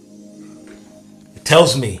 It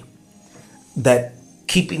tells me that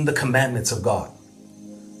keeping the commandments of God,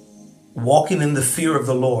 walking in the fear of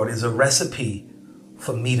the Lord, is a recipe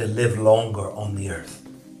for me to live longer on the earth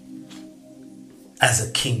as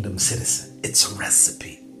a kingdom citizen. It's a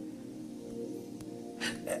recipe.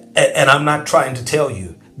 And I'm not trying to tell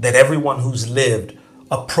you that everyone who's lived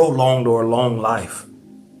a prolonged or a long life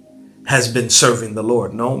has been serving the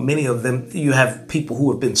Lord. No, many of them, you have people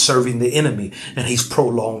who have been serving the enemy, and he's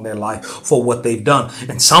prolonged their life for what they've done.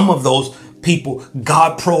 And some of those people,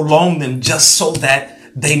 God prolonged them just so that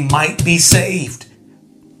they might be saved.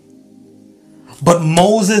 But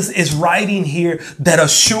Moses is writing here that a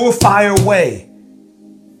surefire way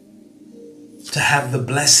to have the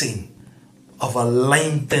blessing of a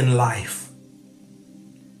lengthened life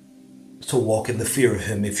is to walk in the fear of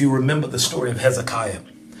him. If you remember the story of Hezekiah,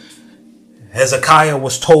 Hezekiah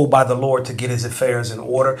was told by the Lord to get his affairs in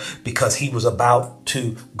order because he was about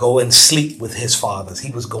to go and sleep with his fathers.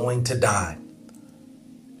 He was going to die.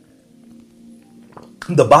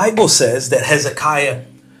 The Bible says that Hezekiah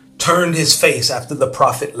turned his face after the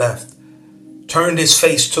prophet left, turned his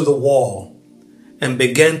face to the wall and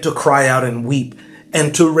began to cry out and weep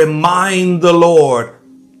and to remind the Lord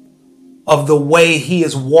of the way he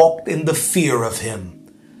has walked in the fear of him.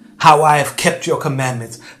 How I have kept your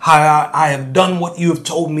commandments, how I have done what you have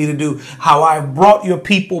told me to do, how I have brought your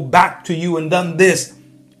people back to you and done this.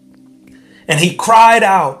 And he cried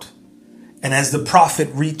out. And as the prophet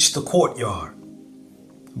reached the courtyard,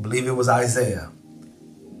 I believe it was Isaiah,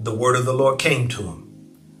 the word of the Lord came to him.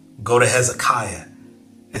 Go to Hezekiah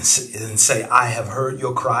and say, I have heard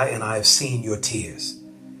your cry and I have seen your tears.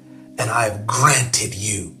 And I have granted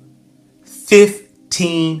you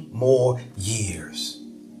 15 more years.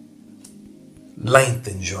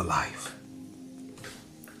 Lengthens your life.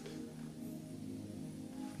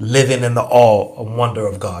 Living in the awe and wonder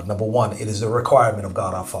of God. Number one, it is a requirement of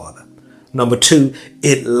God our Father. Number two,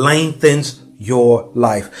 it lengthens your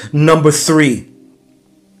life. Number three,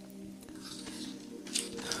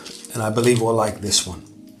 and I believe we'll like this one,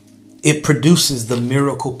 it produces the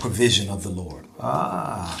miracle provision of the Lord.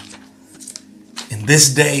 In this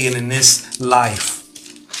day and in this life,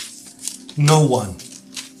 no one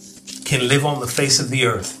can live on the face of the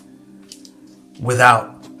earth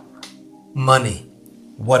without money.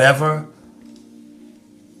 Whatever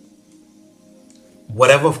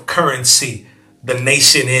currency the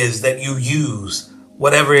nation is that you use,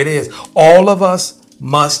 whatever it is, all of us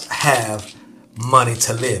must have money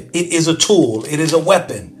to live. It is a tool. It is a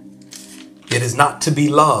weapon. It is not to be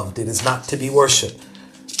loved. It is not to be worshipped.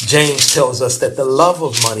 James tells us that the love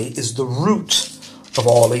of money is the root of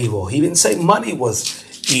all evil. He didn't say money was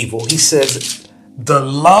evil. He says the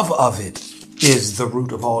love of it is the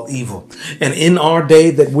root of all evil. And in our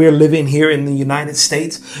day that we're living here in the United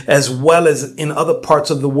States, as well as in other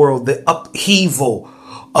parts of the world, the upheaval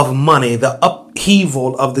of money, the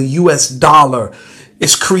upheaval of the US dollar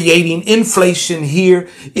is creating inflation here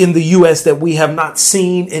in the US that we have not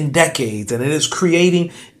seen in decades. And it is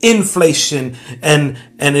creating inflation and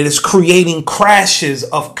it is creating crashes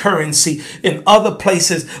of currency in other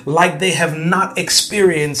places like they have not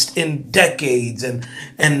experienced in decades and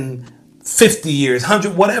 50 years,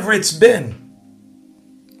 100, whatever it's been.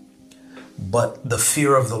 But the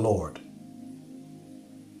fear of the Lord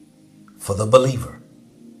for the believer,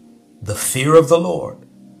 the fear of the Lord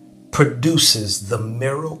produces the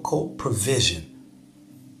miracle provision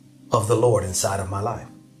of the Lord inside of my life.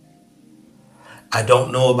 I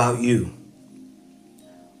don't know about you,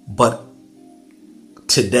 but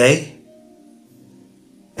today,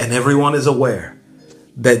 and everyone is aware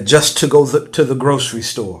that just to go to the grocery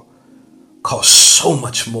store costs so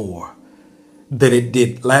much more than it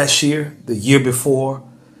did last year, the year before,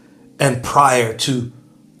 and prior to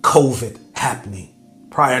COVID happening,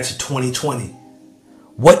 prior to 2020.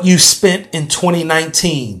 What you spent in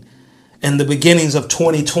 2019 and the beginnings of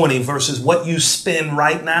 2020 versus what you spend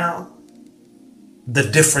right now, the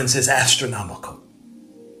difference is astronomical.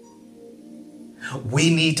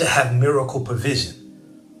 We need to have miracle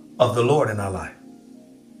provision of the Lord in our life.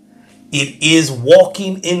 It is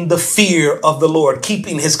walking in the fear of the Lord,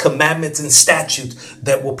 keeping his commandments and statutes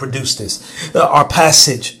that will produce this. Our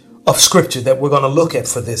passage of scripture that we're going to look at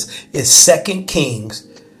for this is 2 Kings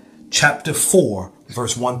chapter 4,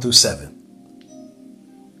 verse 1 through 7.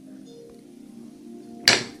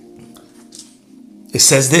 It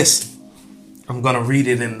says this. I'm going to read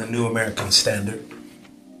it in the New American Standard,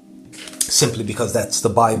 simply because that's the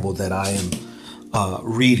Bible that I am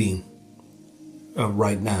reading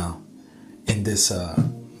right now in this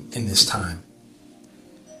time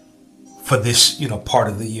for this part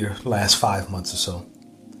of the year, last 5 months or so.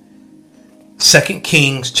 2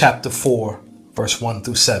 Kings chapter 4, verse 1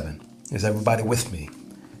 through 7. Is everybody with me?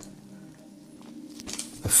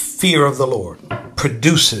 The fear of the Lord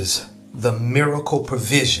produces the miracle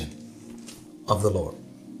provision of the Lord.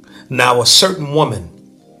 Now a certain woman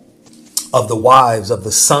of the wives of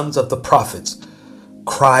the sons of the prophets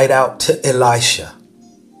cried out to Elisha,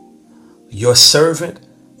 "Your servant,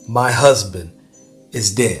 my husband,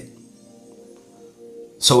 is dead."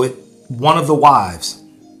 So one of the wives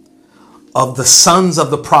of the sons of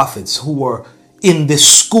the prophets who were in this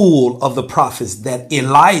school of the prophets that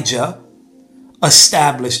Elijah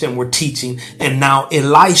established and were teaching, and now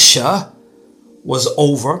Elisha was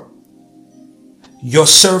over. "Your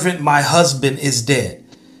servant, my husband, is dead."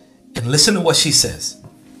 And listen to what she says.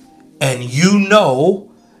 "And you know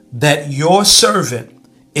that your servant,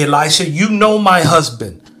 Elisha, you know my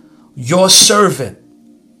husband, your servant,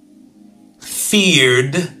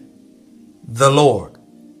 feared the Lord."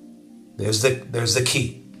 There's the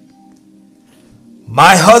key.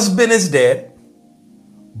 My husband is dead,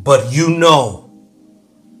 but you know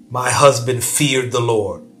my husband feared the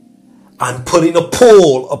Lord. I'm putting a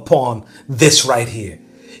pull upon this right here.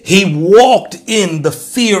 He walked in the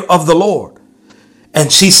fear of the Lord.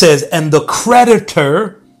 And she says, "And the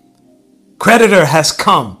creditor has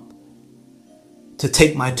come to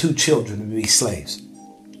take my 2 children to be slaves."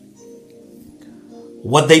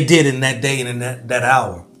 What they did in that day and in that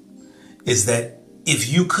hour is that if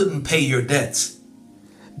you couldn't pay your debts,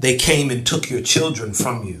 they came and took your children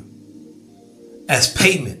from you as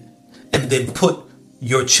payment and then put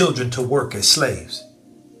your children to work as slaves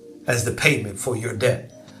as the payment for your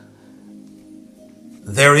debt.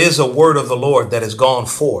 There is a word of the Lord that has gone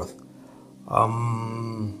forth.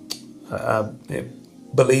 I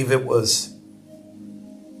believe it was,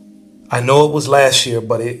 I know it was last year,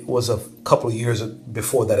 but it was a couple of years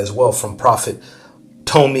before that as well, from Prophet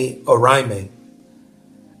Tomi Oraime,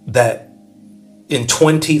 that in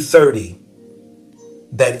 2030,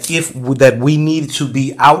 that we need to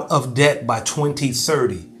be out of debt by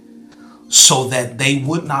 2030, so that they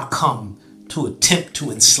would not come to attempt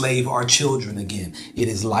to enslave our children again. It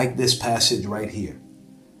is like this passage right here,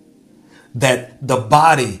 that the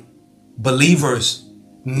body, believers,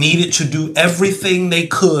 needed to do everything they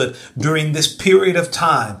could during this period of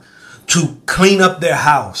time to clean up their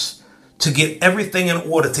house, to get everything in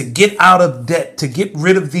order, to get out of debt, to get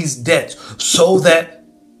rid of these debts, so that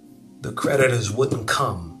the creditors wouldn't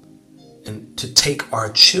come and to take our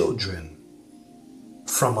children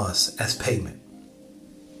from us as payment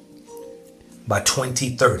by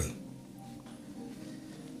 2030.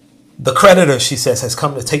 The creditor, she says, has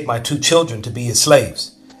come to take my 2 children to be his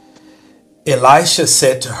slaves. Elisha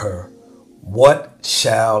said to her, "What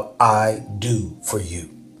shall I do for you?"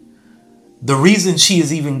 The reason she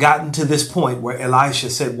has even gotten to this point where Elisha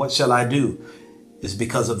said, "What shall I do?" is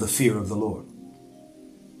because of the fear of the Lord.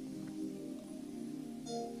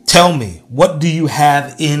 Tell me, what do you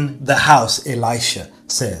have in the house? Elisha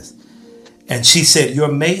says. And she said,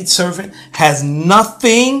 your maidservant has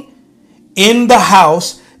nothing in the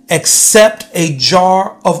house except a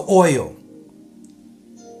jar of oil.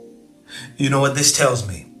 You know what this tells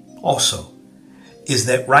me also is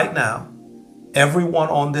that right now, everyone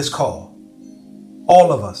on this call,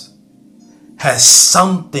 all of us, has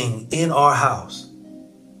something in our house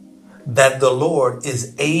that the Lord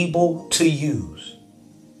is able to use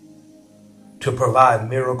to provide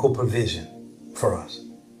miracle provision for us.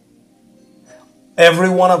 Every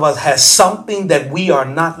one of us has something that we are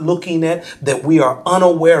not looking at, that we are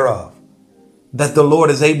unaware of, that the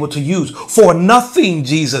Lord is able to use. For nothing,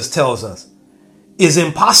 Jesus tells us, is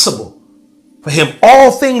impossible for him.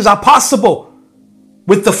 All things are possible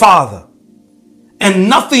with the Father. And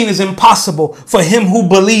nothing is impossible for him who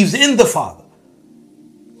believes in the Father.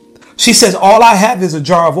 She says, all I have is a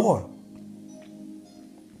jar of oil.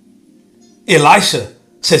 Elisha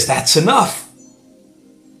says, that's enough.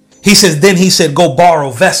 Then he said, go borrow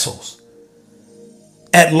vessels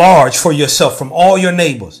at large for yourself from all your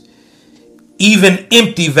neighbors, even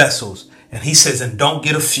empty vessels. And he says, and don't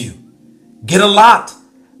get a few, get a lot.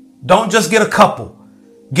 Don't just get a couple,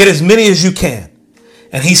 get as many as you can.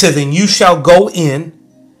 And he says, and you shall go in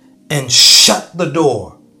and shut the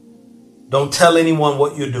door. Don't tell anyone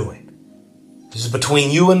what you're doing. This is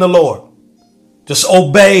between you and the Lord. Just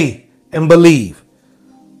obey and believe.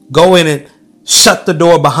 Go in and shut the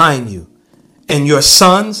door behind you and your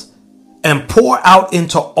sons, and pour out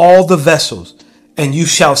into all the vessels, and you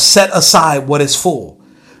shall set aside what is full.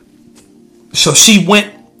 So she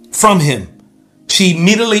went from him. She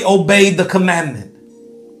immediately obeyed the commandment.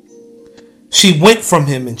 She went from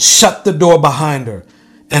him and shut the door behind her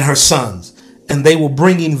and her sons, and they were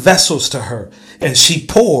bringing vessels to her, and she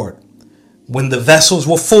poured. When the vessels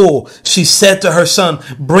were full, she said to her son,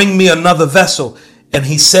 bring me another vessel. And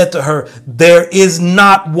he said to her, there is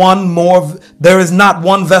not one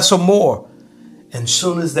vessel more. And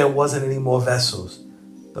soon as there wasn't any more vessels,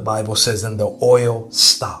 the Bible says, and the oil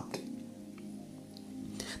stopped.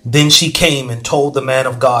 Then she came and told the man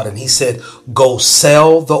of God, and he said, go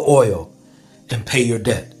sell the oil and pay your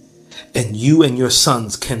debt, and you and your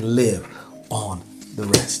sons can live on the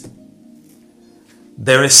rest.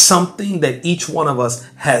 There is something that each one of us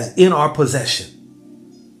has in our possession,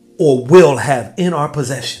 or will have in our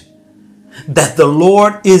possession, that the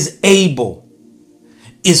Lord is able,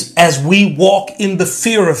 is as we walk in the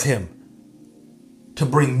fear of him, to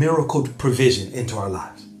bring miracle provision into our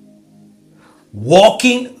lives.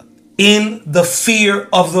 Walking in the fear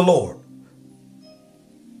of the Lord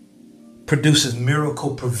produces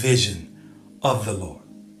miracle provision of the Lord.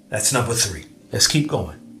 That's number 3. Let's keep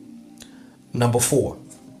going. Number 4.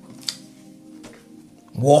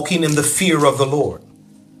 Walking in the fear of the Lord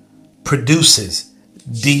produces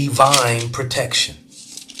divine protection.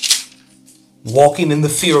 Walking in the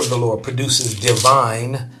fear of the Lord produces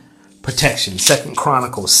divine protection. 2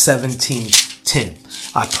 Chronicles 17:10.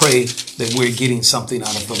 I pray that we're getting something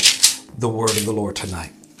out of the word of the Lord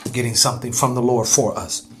tonight. Getting something from the Lord for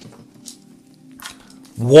us.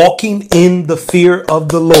 Walking in the fear of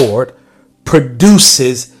the Lord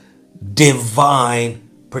produces divine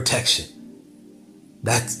protection.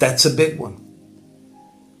 That's a big one.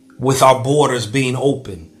 With our borders being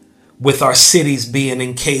open, with our cities being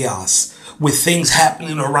in chaos, with things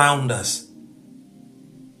happening around us,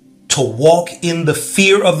 to walk in the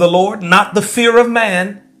fear of the Lord, not the fear of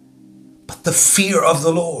man, but the fear of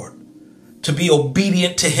the Lord, to be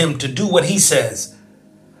obedient to him, to do what he says.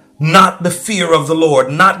 Not the fear of the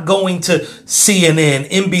Lord, not going to CNN,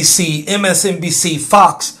 NBC, MSNBC,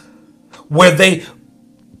 Fox, where they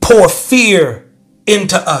pour fear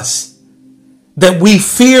into us, that we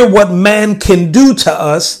fear what man can do to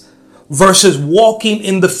us versus walking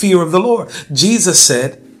in the fear of the Lord. Jesus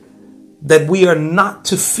said that we are not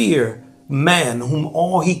to fear man, whom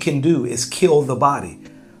all he can do is kill the body,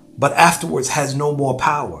 but afterwards has no more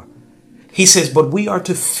power. He says, but we are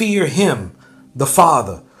to fear him, the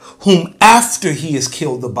Father, whom after he has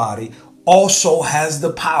killed the body also has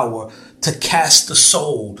the power to cast the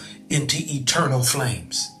soul into eternal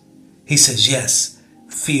flames. He says, yes,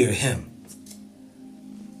 fear him.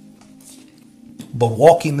 But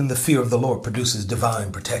walking in the fear of the Lord produces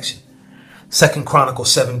divine protection. 2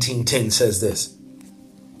 Chronicles 17:10 says this.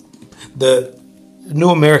 The New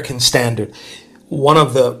American Standard, one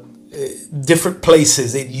of the different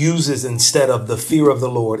places it uses, instead of the fear of the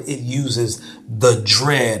Lord, it uses the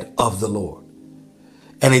dread of the Lord.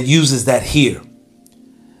 And it uses that here.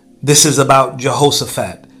 This is about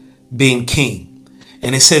Jehoshaphat being king.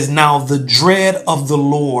 And it says, now the dread of the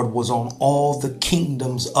Lord was on all the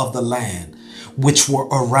kingdoms of the land, which were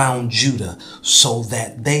around Judah, so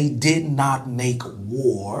that they did not make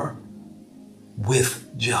war with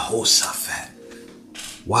Jehoshaphat.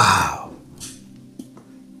 Wow.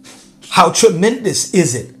 How tremendous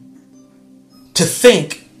is it to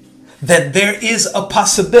think that there is a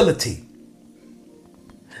possibility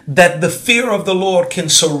that the fear of the Lord can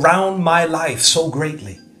surround my life so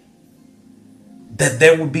greatly that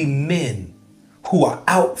there would be men who are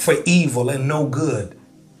out for evil and no good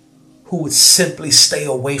who would simply stay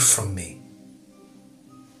away from me.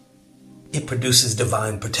 It produces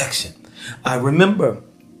divine protection. I remember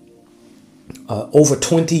over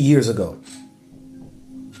 20 years ago,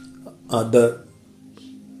 the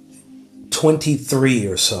 23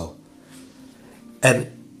 or so,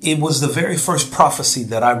 and it was the very first prophecy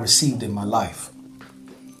that I received in my life.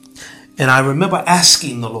 And I remember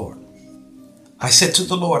asking the Lord, I said to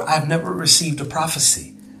the Lord, I've never received a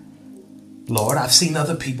prophecy. Lord, I've seen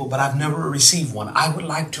other people, but I've never received one. I would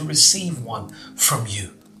like to receive one from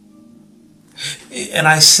you. And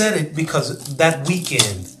I said it because that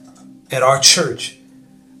weekend at our church,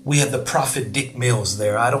 we had the prophet Dick Mills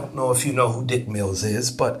there. I don't know if you know who Dick Mills is,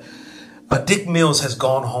 but Dick Mills has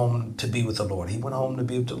gone home to be with the Lord. He went home to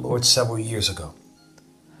be with the Lord several years ago.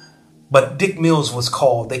 But Dick Mills was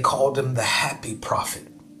they called him the happy prophet.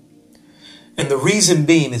 And the reason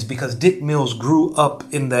being is because Dick Mills grew up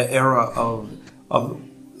in the era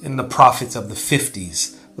in the prophets of the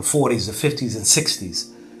 50s, the 40s, the 50s and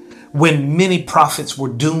 60s, when many prophets were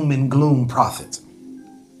doom and gloom prophets.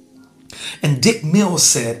 And Dick Mills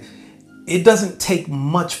said, it doesn't take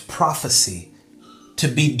much prophecy to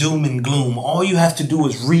be doom and gloom. All you have to do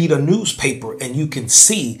is read a newspaper and you can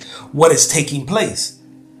see what is taking place.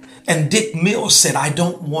 And Dick Mills said, I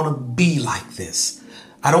don't want to be like this.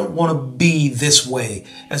 I don't want to be this way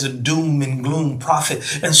as a doom and gloom prophet.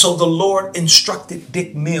 And so the Lord instructed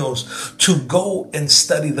Dick Mills to go and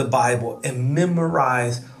study the Bible and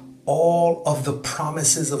memorize all of the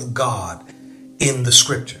promises of God in the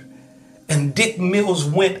scripture. And Dick Mills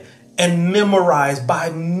went and memorized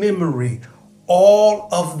by memory all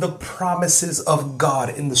of the promises of God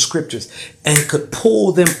in the scriptures and could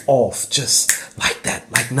pull them off just like that,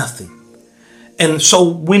 like nothing. And so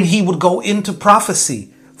when he would go into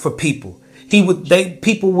prophecy for people,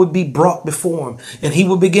 people would be brought before him and he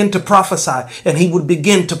would begin to prophesy and he would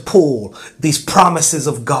begin to pull these promises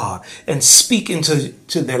of God and speak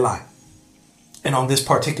into their life. And on this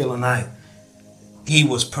particular night, he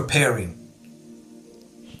was preparing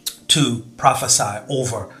to prophesy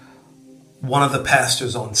over one of the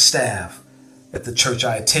pastors on staff at the church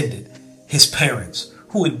I attended, his parents,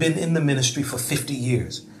 who had been in the ministry for 50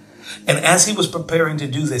 years. And as he was preparing to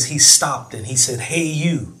do this, he stopped and he said, hey,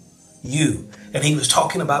 you. And he was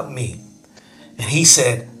talking about me. And he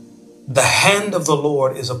said, the hand of the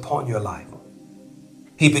Lord is upon your life.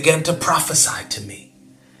 He began to prophesy to me.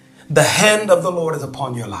 The hand of the Lord is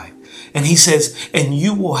upon your life. And he says, and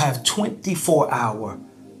you will have 24-hour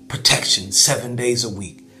protection 7 days a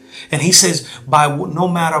week. And he says, no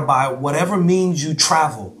matter by whatever means you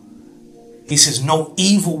travel, he says, no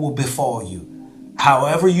evil will befall you.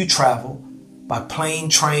 However you travel, by plane,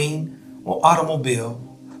 train, or automobile,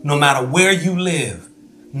 no matter where you live,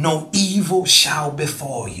 no evil shall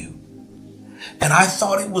befall you. And I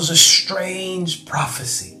thought it was a strange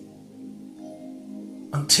prophecy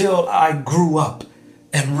until I grew up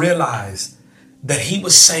and realized that he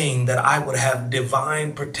was saying that I would have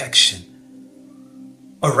divine protection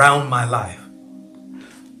around my life,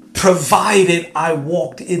 provided I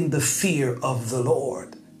walked in the fear of the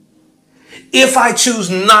Lord. If I choose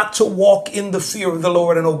not to walk in the fear of the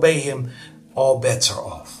Lord and obey him, all bets are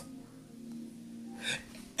off.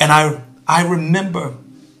 And I remember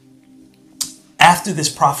after this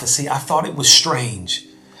prophecy, I thought it was strange.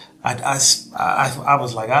 I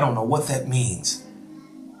was like, I don't know what that means.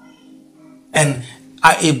 And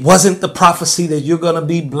it wasn't the prophecy that you're going to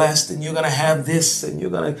be blessed and you're going to have this and you're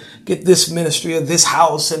going to get this ministry or this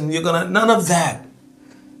house and none of that.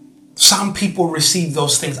 Some people receive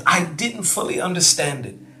those things. I didn't fully understand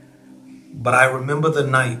it, but I remember the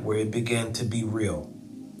night where it began to be real.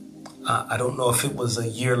 I don't know if it was a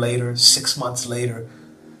year later, 6 months later.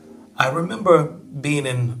 I remember being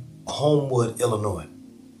in Homewood, Illinois.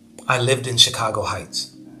 I lived in Chicago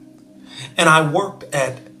Heights. And I worked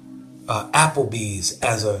at Applebee's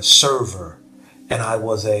as a server. And I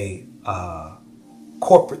was a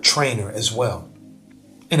corporate trainer as well.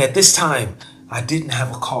 And at this time, I didn't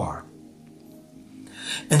have a car.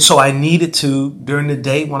 And so I needed to, during the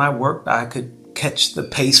day when I worked, I could catch the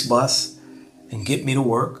Pace bus and get me to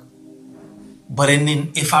work. But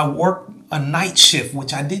if I worked a night shift,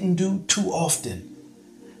 which I didn't do too often,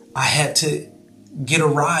 I had to get a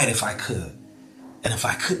ride if I could. And if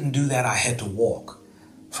I couldn't do that, I had to walk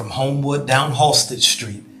from Homewood down Halsted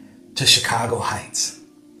Street to Chicago Heights.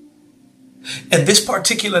 And this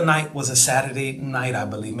particular night was a Saturday night, I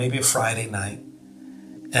believe, maybe a Friday night.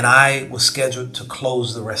 And I was scheduled to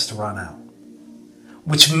close the restaurant out,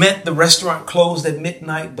 which meant the restaurant closed at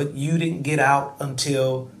midnight, but you didn't get out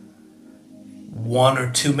until 1 or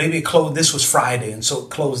 2, maybe it closed. This was Friday, and so it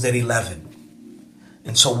closed at 11.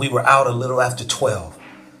 And so we were out a little after 12.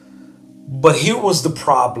 But here was the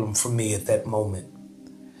problem for me at that moment,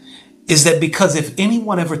 is that because if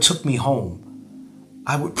anyone ever took me home,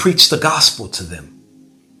 I would preach the gospel to them.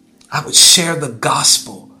 I would share the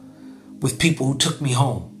gospel with people who took me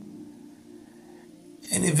home.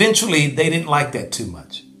 And eventually they didn't like that too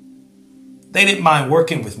much. They didn't mind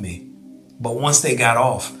working with me. But once they got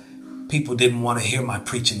off, people didn't want to hear my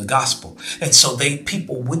preaching the gospel. And so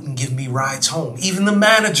people wouldn't give me rides home. Even the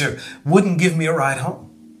manager wouldn't give me a ride home.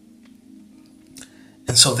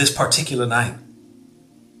 And so this particular night,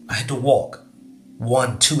 I had to walk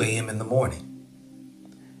 1, 2 a.m. in the morning.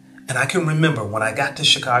 And I can remember when I got to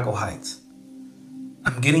Chicago Heights,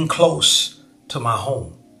 I'm getting close to my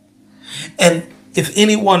home. And if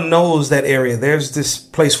anyone knows that area, there's this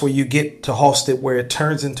place where you get to Halsted where it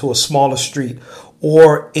turns into a smaller street,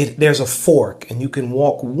 or there's a fork and you can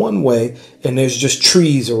walk one way and there's just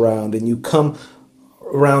trees around, and you come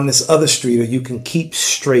around this other street, or you can keep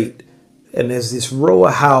straight and there's this row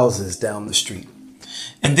of houses down the street.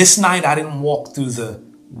 And this night I didn't walk through the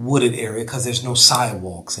wooded area because there's no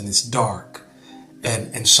sidewalks and it's dark.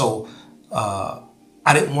 And so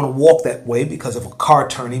I didn't want to walk that way because if a car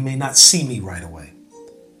turned, he may not see me right away.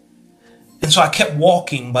 And so I kept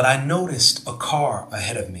walking, but I noticed a car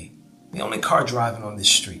ahead of me, the only car driving on this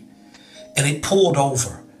street. And it pulled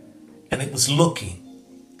over and it was looking.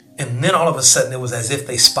 And then all of a sudden it was as if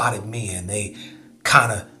they spotted me and they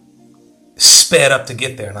kind of sped up to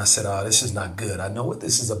get there. And I said, oh, this is not good. I know what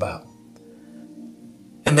this is about.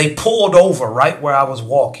 And they pulled over right where I was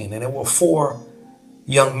walking, and there were 4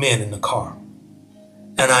 young men in the car.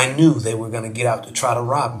 And I knew they were going to get out to try to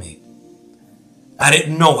rob me. I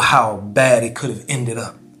didn't know how bad it could have ended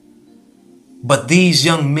up. But these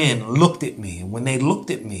young men looked at me, and when they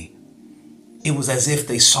looked at me, it was as if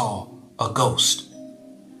they saw a ghost.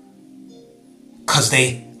 Because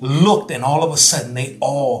they looked, and all of a sudden they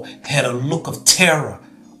all had a look of terror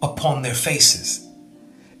upon their faces.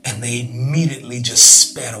 And they immediately just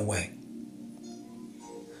sped away.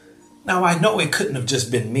 Now I know it couldn't have just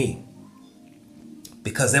been me,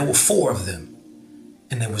 because there were 4 of them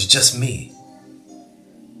and there was just me.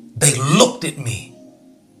 They looked at me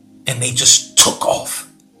and they just took off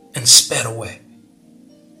and sped away.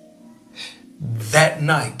 That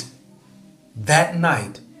night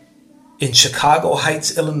in Chicago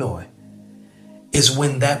Heights, Illinois, is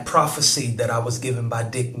when that prophecy that I was given by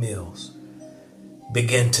Dick Mills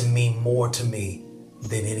began to mean more to me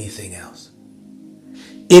than anything else.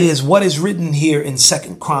 It is what is written here in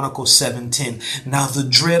 2 Chronicles 7:10. Now the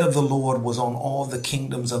dread of the Lord was on all the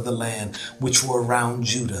kingdoms of the land which were around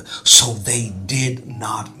Judah, so they did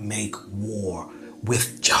not make war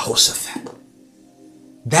with Jehoshaphat.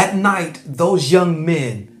 That night, those young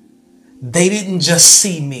men, they didn't just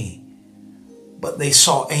see me, but they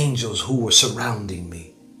saw angels who were surrounding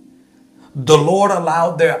me. The Lord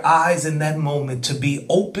allowed their eyes in that moment to be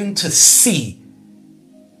open to see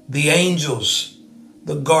the angels,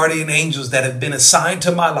 the guardian angels that have been assigned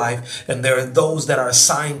to my life. And there are those that are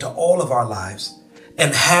assigned to all of our lives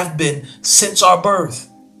and have been since our birth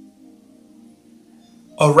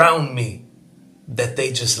around me, that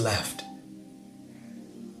they just left.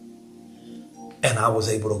 And I was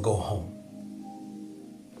able to go home.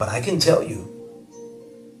 But I can tell you,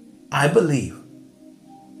 I believe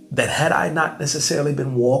that had I not necessarily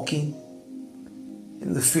been walking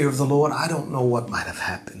in the fear of the Lord, I don't know what might have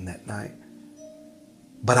happened that night.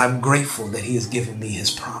 But I'm grateful that he has given me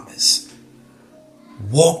his promise.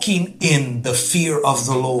 Walking in the fear of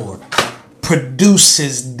the Lord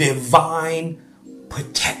produces divine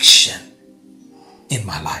protection in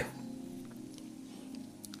my life.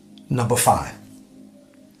 Number 5.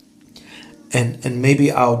 And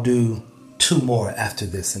maybe I'll do 2 more after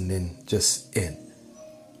this and then just end.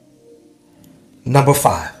 Number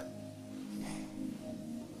 5,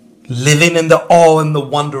 living in the awe and the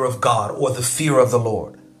wonder of God, or the fear of the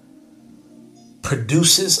Lord,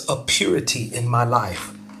 produces a purity in my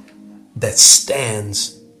life that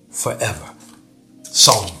stands forever.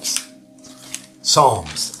 Psalms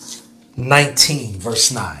 19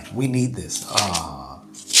 verse 9. We need this.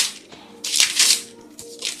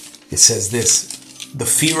 It says this, the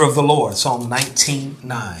fear of the Lord, Psalm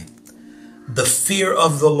 19:9. The fear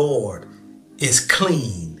of the Lord is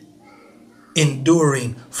clean,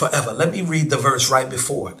 enduring forever. Let me read the verse right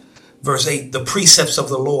before it. Verse 8, the precepts of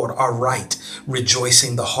the Lord are right,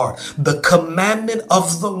 rejoicing the heart. The commandment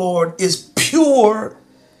of the Lord is pure,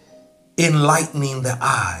 enlightening the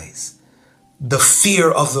eyes. The fear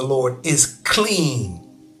of the Lord is clean,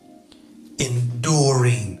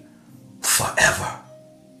 enduring forever.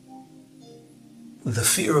 The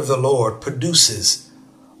fear of the Lord produces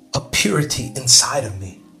a purity inside of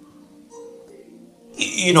me.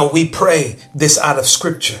 You know, we pray this out of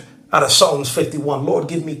scripture, out of Psalms 51. Lord,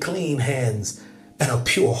 give me clean hands and a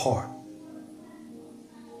pure heart.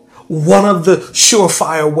 One of the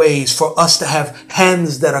surefire ways for us to have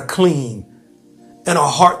hands that are clean and a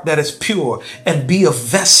heart that is pure and be a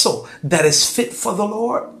vessel that is fit for the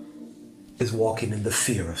Lord is walking in the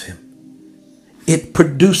fear of him. It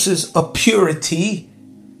produces a purity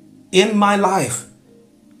in my life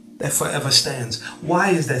that forever stands.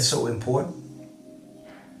 Why is that so important?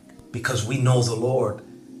 Because we know the Lord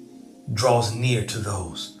draws near to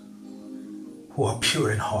those who are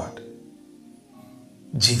pure in heart.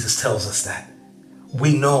 Jesus tells us that.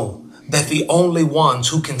 We know that the only ones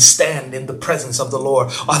who can stand in the presence of the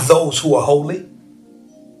Lord are those who are holy.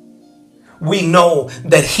 We know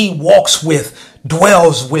that he walks with,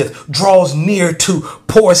 dwells with, draws near to,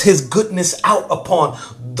 pours his goodness out upon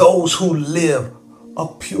those who live a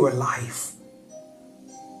pure life.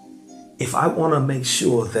 If I want to make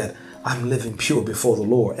sure that I'm living pure before the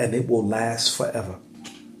Lord and it will last forever,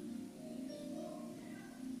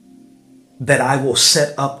 that I will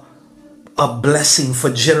set up a blessing for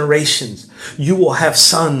generations. You will have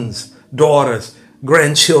sons, daughters,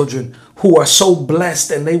 grandchildren who are so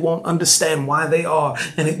blessed and they won't understand why they are.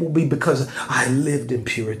 And it will be because I lived in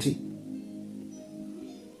purity.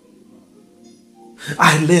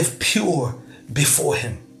 I live pure before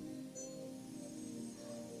him.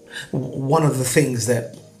 One of the things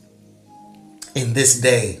that in this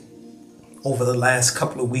day, over the last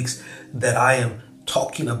couple of weeks, that I am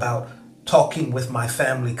talking with my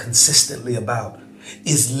family consistently about,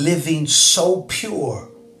 is living so pure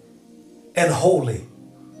and holy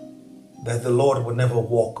that the Lord will never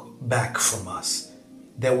walk back from us.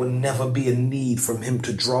 There will never be a need for him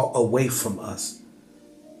to draw away from us.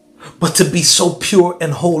 But to be so pure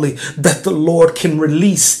and holy that the Lord can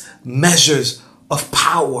release measures of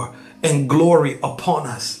power and glory upon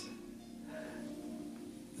us.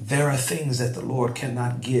 There are things that the Lord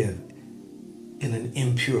cannot give in an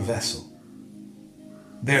impure vessel.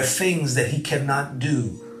 There are things that he cannot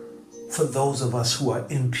do for those of us who are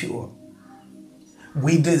impure.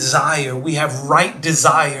 We desire, we have right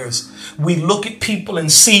desires. We look at people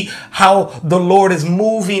and see how the Lord is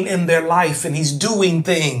moving in their life and he's doing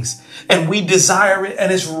things, and we desire it,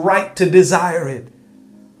 and it's right to desire it.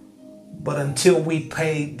 But until we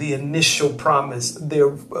pay the initial promise,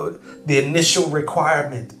 the initial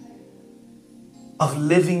requirement of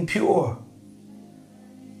living pure,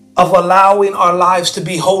 of allowing our lives to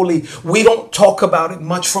be holy, we don't talk about it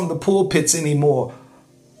much from the pulpits anymore.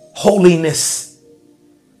 Holiness,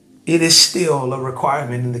 it is still a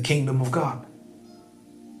requirement in the kingdom of God.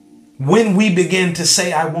 When we begin to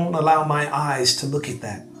say, I won't allow my eyes to look at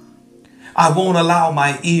that, I won't allow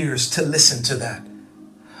my ears to listen to that,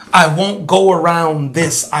 I won't go around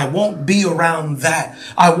this, I won't be around that,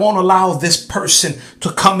 I won't allow this person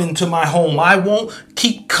to come into my home, I won't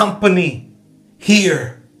keep company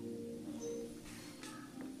here.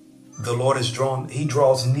 The Lord he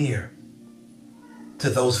draws near to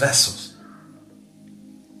those vessels.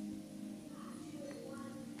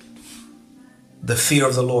 The fear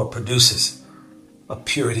of the Lord produces a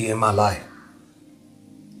purity in my life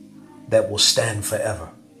that will stand forever.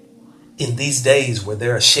 In these days where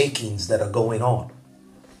there are shakings that are going on,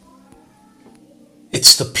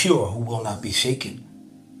 it's the pure who will not be shaken.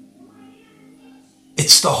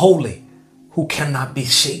 It's the holy who cannot be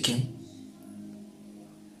shaken.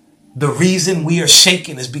 The reason we are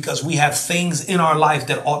shaken is because we have things in our life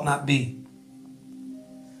that ought not be.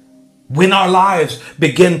 When our lives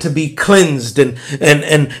begin to be cleansed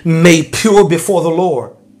and made pure before the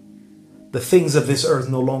Lord, the things of this earth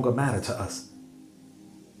no longer matter to us,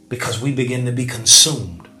 because we begin to be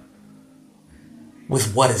consumed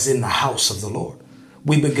with what is in the house of the Lord.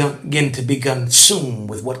 We begin to be consumed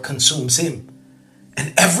with what consumes him.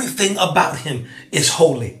 And everything about him is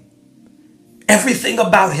holy. Everything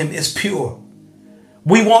about him is pure.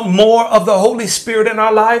 We want more of the Holy Spirit in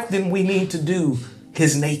our life, then we need to do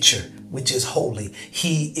his nature, which is holy.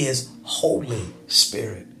 He is Holy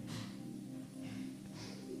Spirit.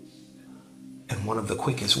 And And one of the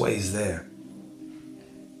quickest ways there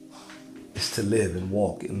is to live and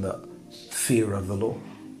walk in the fear of the Lord.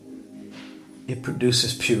 It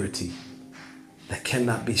produces purity that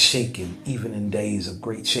cannot be shaken even in days of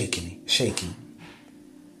great shaking.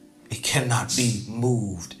 It cannot be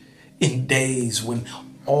moved in days when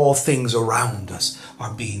all things around us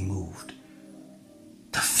are being moved.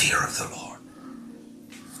 The fear of the Lord.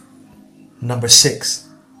 Number 6.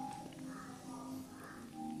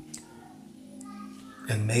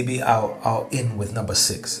 And maybe I'll end with number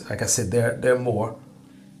 6. Like I said, there are more,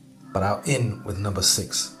 but I'll end with number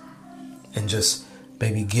 6 and just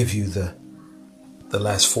maybe give you the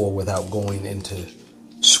last 4 without going into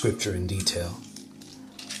scripture in detail.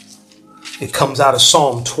 It comes out of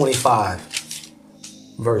Psalm 25,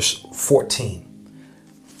 verse 14.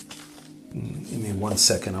 Give me 1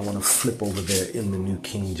 second. I want to flip over there in the New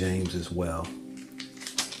King James as well.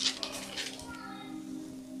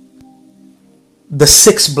 The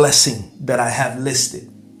 6th blessing that I have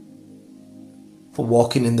listed for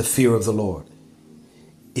walking in the fear of the Lord,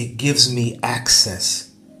 it gives me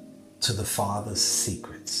access to the Father's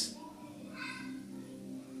secrets.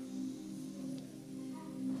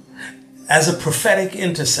 As a prophetic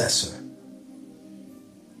intercessor,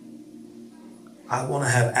 I want to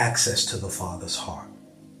have access to the Father's heart.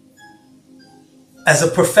 As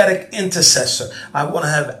a prophetic intercessor, I want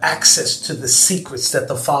to have access to the secrets that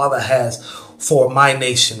the Father has for my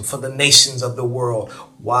nation, for the nations of the world.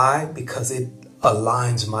 Why? Because it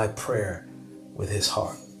aligns my prayer with his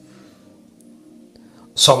heart.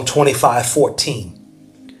 Psalm 25:14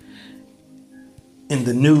 in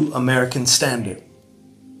the New American Standard.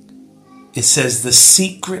 It says, the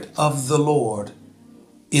secret of the Lord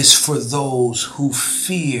is for those who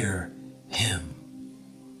fear him,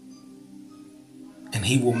 and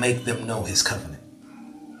he will make them know his covenant.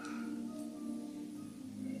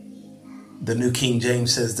 The New King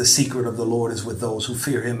James says, the secret of the Lord is with those who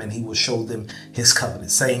fear him, and he will show them his covenant.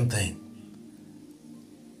 Same thing.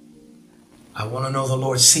 I want to know the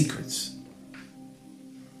Lord's secrets.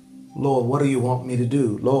 Lord, what do you want me to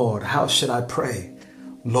do? Lord, how should I pray?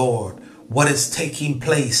 Lord, what is taking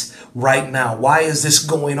place right now? Why is this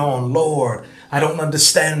going on? Lord, I don't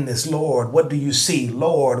understand this. Lord, what do you see?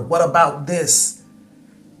 Lord, what about this?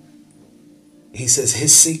 He says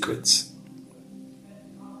his secrets,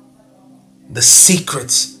 the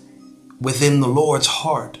secrets within the Lord's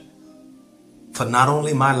heart for not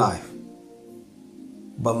only my life,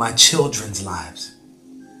 but my children's lives,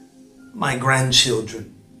 my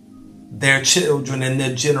grandchildren, their children and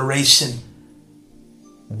their generation.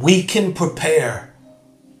 We can prepare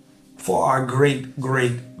for our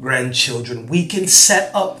great-great-grandchildren. We can set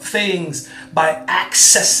up things by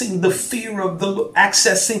accessing the fear of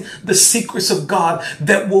accessing the secrets of God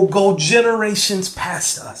that will go generations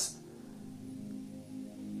past us,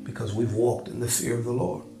 because we've walked in the fear of the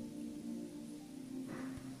Lord.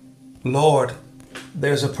 Lord,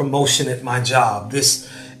 there's a promotion at my job. This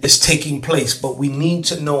is taking place, but we need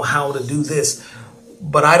to know how to do this.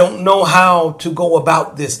 But I don't know how to go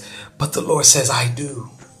about this. But the Lord says, I do.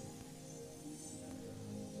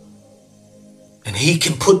 And he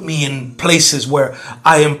can put me in places where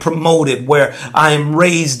I am promoted, where I am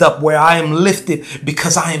raised up, where I am lifted,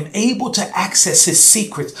 because I am able to access his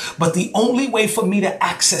secrets. But the only way for me to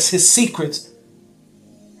access his secrets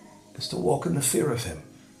is to walk in the fear of him.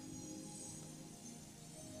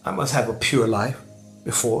 I must have a pure life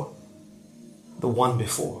before the one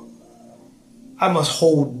before. I must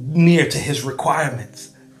hold near to his requirements,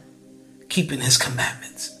 keeping his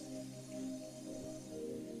commandments.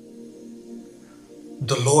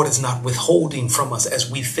 The Lord is not withholding from us as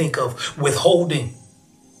we think of withholding.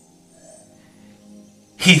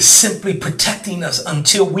 He is simply protecting us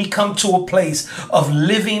until we come to a place of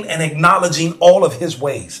living and acknowledging all of his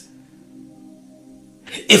ways.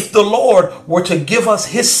 If the Lord were to give us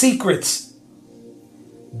his secrets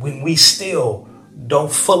when we still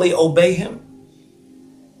don't fully obey him,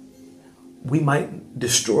 we might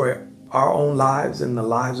destroy our own lives and the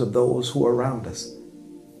lives of those who are around us,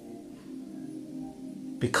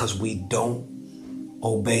 because we don't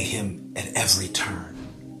obey him at every turn.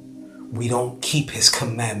 We don't keep his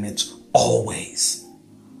commandments always.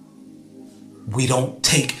 We don't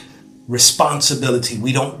take responsibility.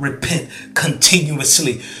 We don't repent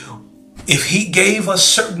continuously. If he gave us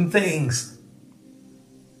certain things,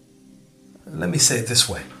 let me say it this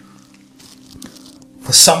way.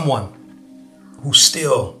 For someone who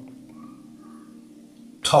still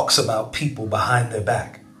talks about people behind their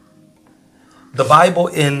back, the Bible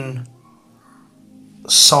in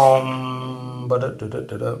Psalm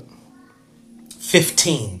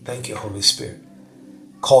 15, thank you, Holy Spirit,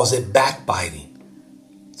 calls it backbiting.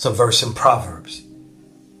 It's a verse in Proverbs.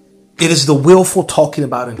 It is the willful talking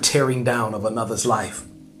about and tearing down of another's life.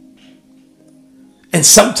 And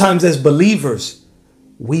sometimes as believers,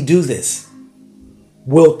 we do this.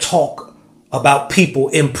 We'll talk about people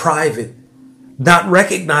in private, not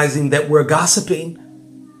recognizing that we're gossiping,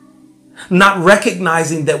 not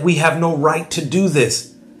recognizing that we have no right to do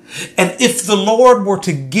this. And if the Lord were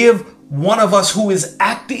to give one of us who is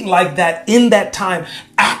acting like that in that time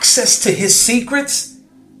access to his secrets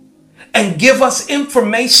and give us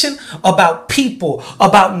information about people,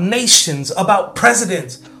 about nations, about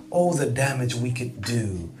presidents, oh, the damage we could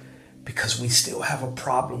do, because we still have a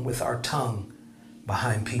problem with our tongue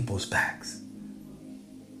behind people's backs.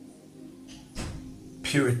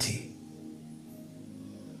 Purity.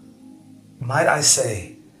 Might I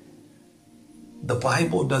say, the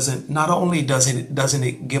Bible not only doesn't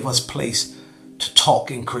it give us place to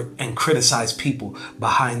talk and criticize people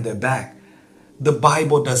behind their back, the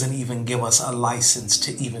Bible doesn't even give us a license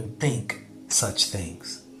to even think such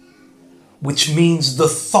things. Which means the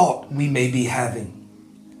thought we may be having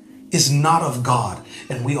is not of God,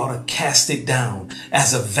 and we ought to cast it down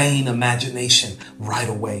as a vain imagination right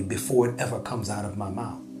away before it ever comes out of my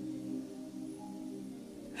mouth.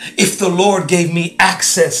 If the Lord gave me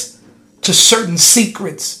access to certain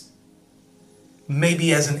secrets,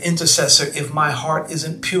 maybe as an intercessor, if my heart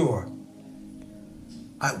isn't pure,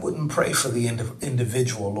 I wouldn't pray for the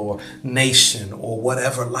individual or nation or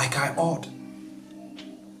whatever like I ought,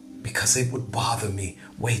 because it would bother me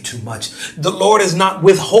way too much. The Lord is not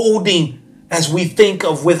withholding as we think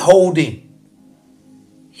of withholding.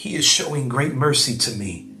 He is showing great mercy to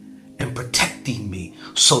me and protecting me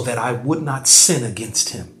so that I would not sin against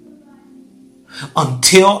him,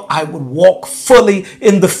 until I would walk fully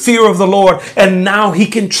in the fear of the Lord. And now he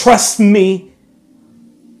can trust me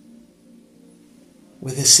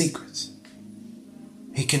with his secrets.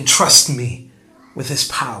 He can trust me with his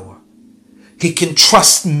power. He can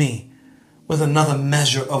trust me with another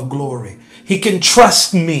measure of glory. He can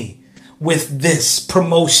trust me with this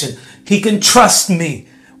promotion. He can trust me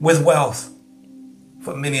with wealth.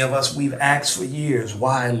 For many of us, we've asked for years,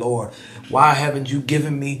 why, Lord? Why haven't you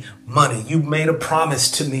given me money? You made a promise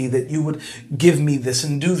to me that you would give me this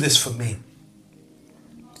and do this for me.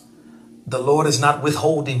 The Lord is not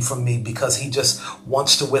withholding from me because he just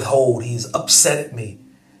wants to withhold. He's upset at me.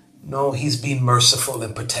 No, he's being merciful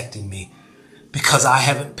and protecting me, because I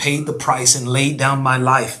haven't paid the price and laid down my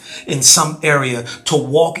life in some area to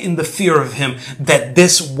walk in the fear of him, that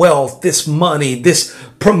this wealth, this money, this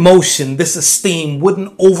promotion, this esteem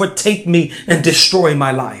wouldn't overtake me and destroy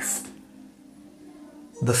my life.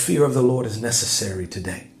 The fear of the Lord is necessary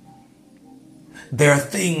today. There are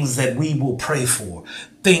things that we will pray for,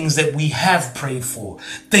 things that we have prayed for,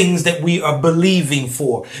 things that we are believing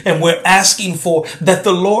for, and we're asking for, that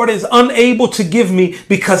the Lord is unable to give me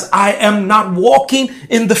because I am not walking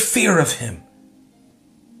in the fear of him,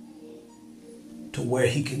 to where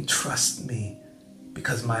he can trust me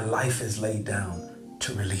because my life is laid down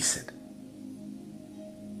to release it.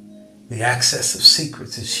 The access of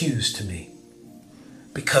secrets is huge to me,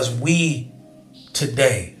 because we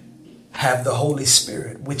today have the Holy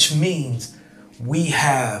Spirit, which means we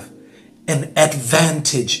have an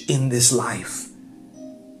advantage in this life.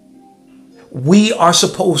 We are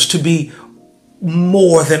supposed to be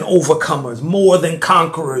more than overcomers, more than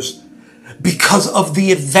conquerors, because of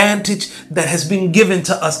the advantage that has been given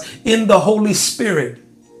to us in the Holy Spirit.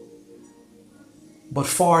 But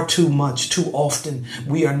far too much, too often,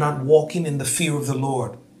 we are not walking in the fear of the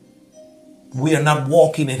Lord. We are not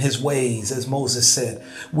walking in his ways, as Moses said.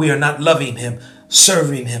 We are not loving him,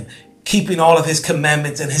 serving him, keeping all of his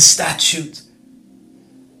commandments and his statutes.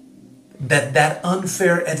 That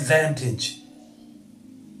unfair advantage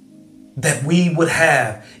that we would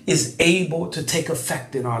have is able to take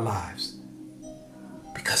effect in our lives,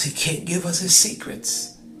 because he can't give us his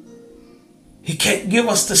secrets. He can't give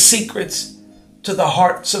us the secrets to the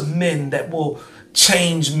hearts of men that will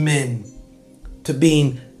change men to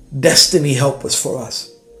being destiny helpers for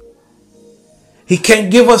us. He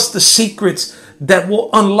can't give us the secrets that will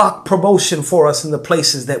unlock promotion for us in the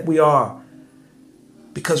places that we are,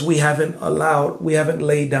 because we haven't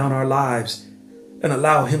laid down our lives and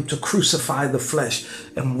allow him to crucify the flesh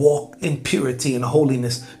and walk in purity and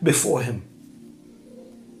holiness before him.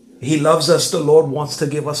 He loves us. The Lord wants to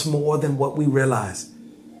give us more than what we realize.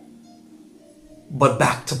 But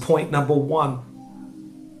back to point number one,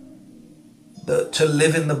 to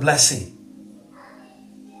live in the blessing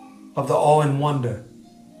of the awe and wonder,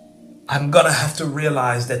 I'm going to have to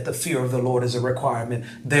realize that the fear of the Lord is a requirement.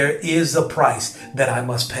 There is a price that I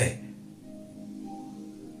must pay.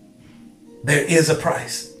 There is a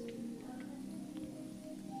price.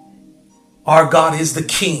 Our God is the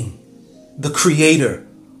King, the creator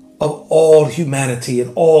of all humanity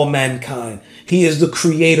and all mankind. He is the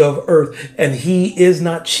creator of earth, and he is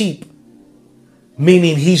not cheap,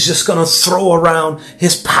 meaning he's just going to throw around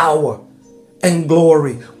his power and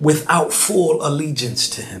glory without full allegiance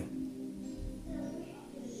to him.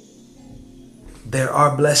 There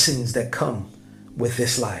are blessings that come with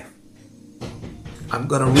this life. I'm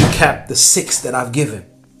going to recap the 6 that I've given,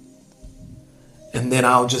 and then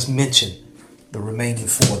I'll just mention the remaining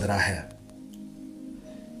 4 that I have.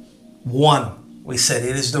 1, we said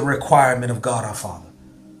it is the requirement of God our Father.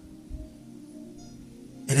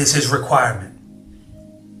 It is his requirement.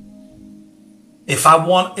 If I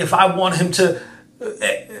want him to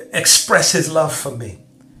express his love for me,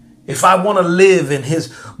 if I want to live in his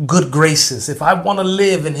good graces, if I want to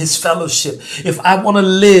live in his fellowship, if I want to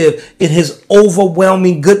live in his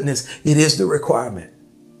overwhelming goodness, it is the requirement.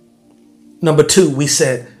 Number 2, we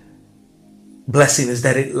said blessing is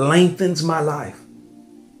that it lengthens my life.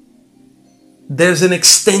 There's an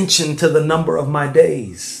extension to the number of my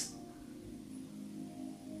days.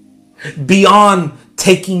 Beyond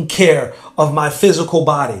taking care of my physical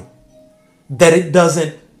body, that it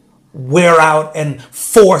doesn't wear out and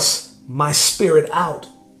force my spirit out.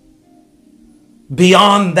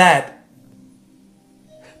 Beyond that,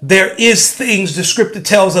 there is things the scripture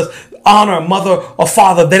tells us, honor mother or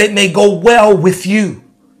father, that it may go well with you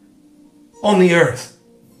on the earth.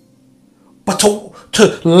 But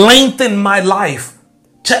to lengthen my life,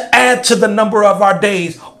 to add to the number of our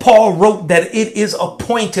days, Paul wrote that it is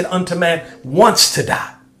appointed unto man once to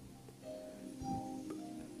die.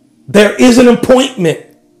 There is an appointment,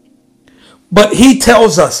 but he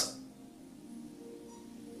tells us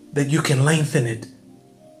that you can lengthen it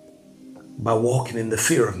by walking in the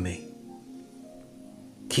fear of me,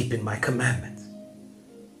 keeping my commandments,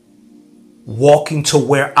 walking to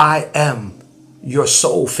where I am your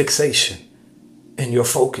sole fixation and your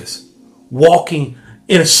focus, walking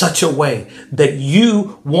in such a way that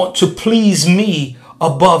you want to please me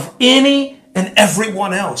above any and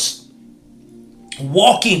everyone else,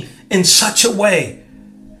 walking in such a way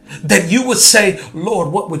that you would say,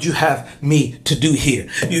 Lord, what would you have me to do here?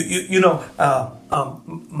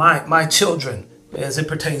 My children, as it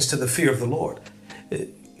pertains to the fear of the Lord,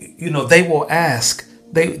 they will ask,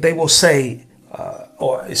 they will say,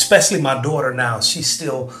 or especially my daughter now, she's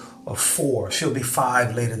still 4, she'll be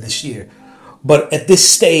 5 later this year. But at this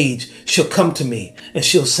stage, she'll come to me and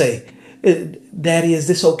she'll say, Daddy, is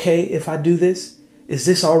this okay if I do this? Is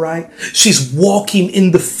this all right? She's walking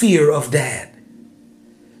in the fear of Dad.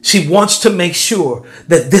 She wants to make sure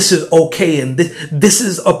that this is okay and this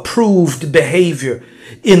is approved behavior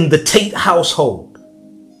in the Tate household.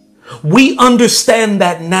 We understand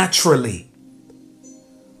that naturally,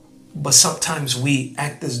 but sometimes we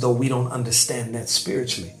act as though we don't understand that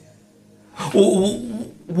spiritually.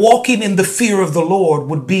 Walking in the fear of the Lord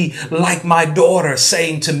would be like my daughter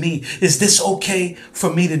saying to me, is this okay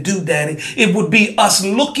for me to do, Daddy? It would be us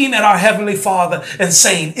looking at our Heavenly Father and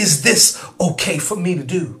saying, is this okay for me to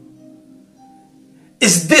do?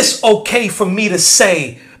 Is this okay for me to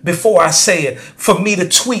say before I say it? For me to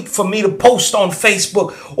tweet, for me to post on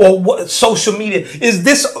Facebook or social media? Is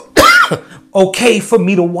this okay for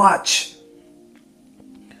me to watch?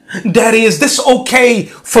 Daddy, is this okay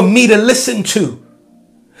for me to listen to?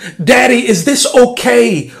 Daddy, is this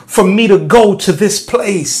okay for me to go to this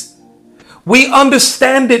place? We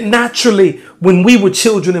understand it naturally when we were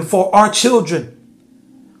children and for our children.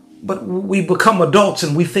 But we become adults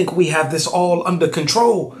and we think we have this all under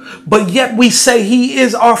control. But yet we say he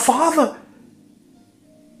is our Father.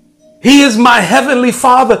 He is my Heavenly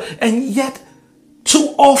Father. And yet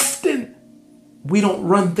too often we don't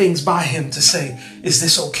run things by him to say, is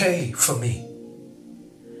this okay for me?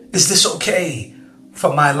 Is this okay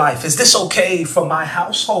for my life? Is this okay for my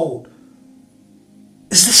household?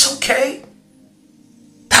 Is this okay?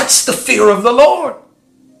 That's the fear of the Lord.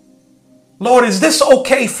 Lord, is this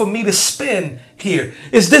okay for me to spend here?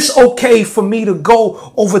 Is this okay for me to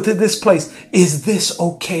go over to this place? Is this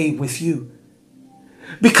okay with you?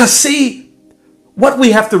 Because see, what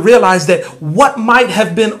we have to realize that what might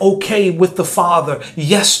have been okay with the Father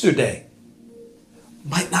yesterday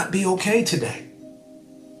might not be okay today.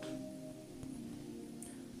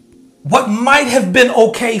 What might have been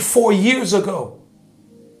okay 4 years ago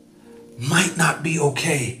might not be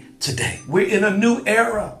okay today. We're in a new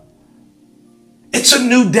era. It's a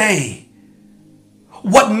new day.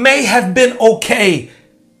 What may have been okay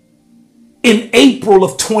in April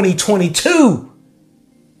of 2022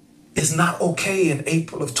 is not okay in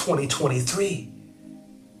April of 2023.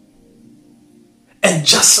 And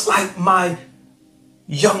just like my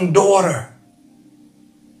young daughter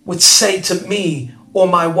would say to me or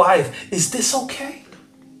my wife, is this okay?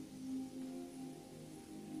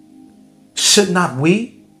 Should not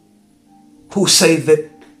we, who say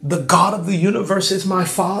that the God of the universe is my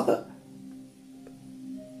Father?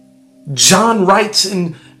 John writes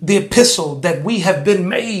in the epistle that we have been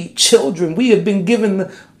made children. We have been given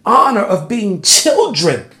the honor of being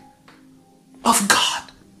children of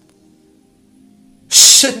God.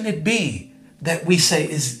 Shouldn't it be that we say,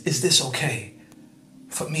 is this okay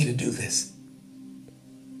for me to do this?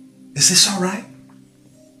 Is this all right?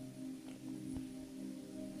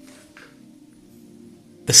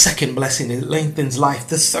 The second blessing, it lengthens life.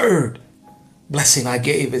 The third blessing I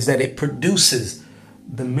gave is that it produces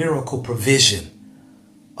the miracle provision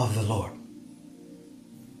of the Lord.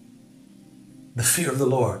 The fear of the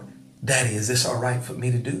Lord. Daddy, is this all right for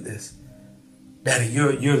me to do this? Daddy,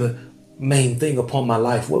 you're the main thing upon my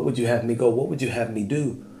life. What would you have me go? What would you have me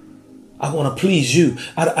do? I want to please you.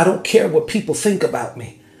 I don't care what people think about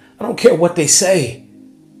me. I don't care what they say.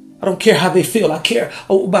 I don't care how they feel. I care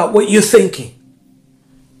about what you're thinking.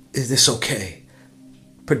 Is this okay?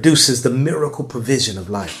 Produces the miracle provision of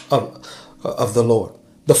life, of the Lord.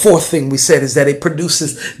 The fourth thing we said is that it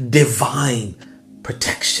produces divine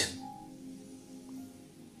protection.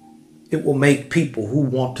 It will make people who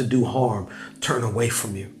want to do harm turn away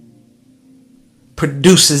from you.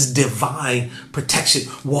 Produces divine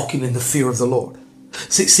protection, walking in the fear of the Lord.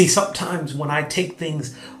 See, sometimes when I take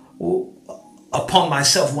things upon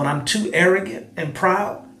myself, when I'm too arrogant and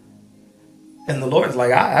proud, and the Lord's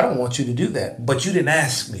like, I don't want you to do that. But you didn't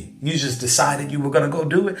ask me. You just decided you were going to go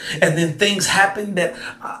do it. And then things happened that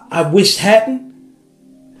I wished hadn't.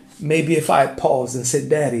 Maybe if I had paused and said,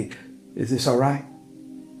 Daddy, is this all right?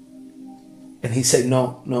 And he said,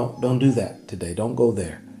 no, don't do that today. Don't go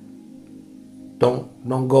there.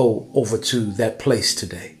 Don't go over to that place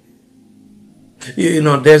today. You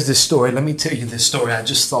know, there's this story. Let me tell you this story I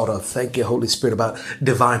just thought of. Thank you, Holy Spirit, about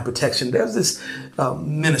divine protection. There's this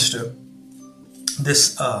minister,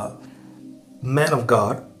 this man of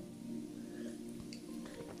God,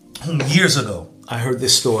 whom years ago I heard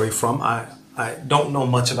this story from. I don't know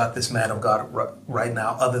much about this man of God right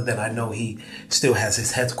now, other than I know he still has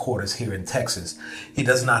his headquarters here in Texas. He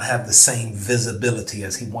does not have the same visibility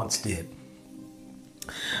as he once did.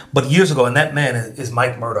 But years ago, and that man is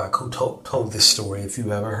Mike Murdoch, who told this story, if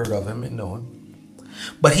you ever heard of him and know him.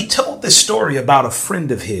 But he told this story about a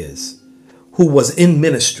friend of his who was in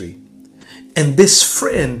ministry. And this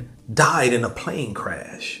friend died in a plane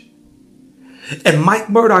crash. And Mike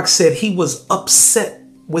Murdoch said he was upset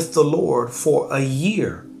with the Lord for a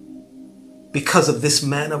year because of this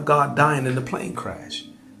man of God dying in the plane crash.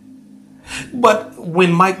 But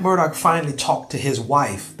when Mike Murdoch finally talked to his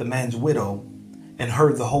wife, the man's widow, and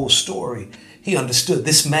heard the whole story, he understood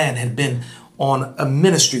this man had been on a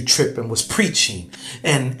ministry trip and was preaching.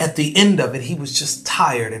 And at the end of it, he was just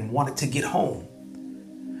tired and wanted to get home.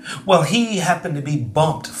 Well, he happened to be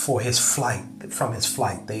bumped from his flight.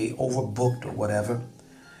 They overbooked or whatever.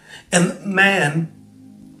 And the man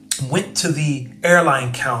went to the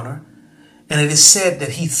airline counter, and it is said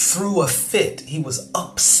that he threw a fit. He was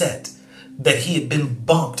upset that he had been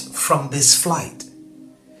bumped from this flight.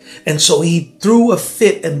 And so he threw a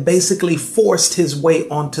fit and basically forced his way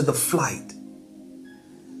onto the flight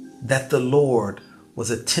that the Lord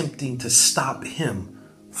was attempting to stop him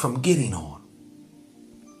from getting on.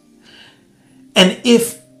 And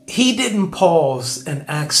if he didn't pause and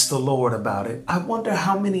ask the Lord about it, I wonder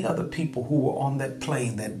how many other people who were on that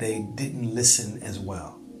plane that day didn't listen as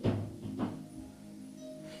well.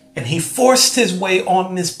 And he forced his way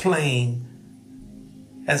on this plane,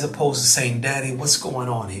 as opposed to saying, Daddy, what's going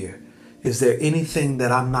on here? Is there anything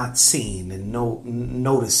that I'm not seeing and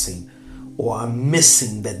noticing, or I'm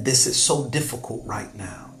missing, that this is so difficult right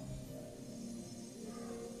now?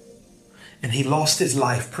 And he lost his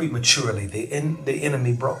life prematurely. The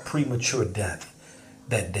enemy brought premature death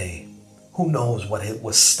that day. Who knows what it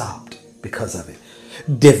was stopped because of it?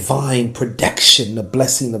 Divine protection, the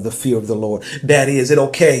blessing of the fear of the Lord. Daddy, is it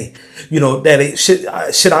okay? Daddy, should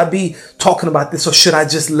I be talking about this, or should I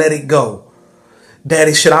just let it go?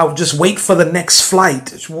 Daddy, should I just wait for the next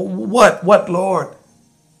flight? What, Lord?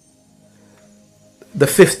 The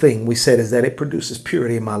fifth thing we said is that it produces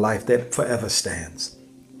purity in my life that forever stands.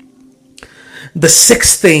 The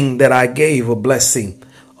sixth thing that I gave a blessing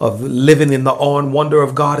of living in the awe and wonder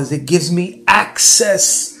of God is it gives me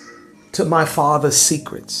access to my Father's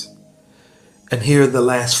secrets. And here are the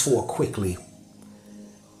last four quickly.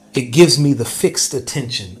 It gives me the fixed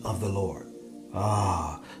attention of the Lord.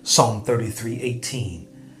 Psalm 33:18.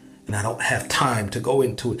 And I don't have time to go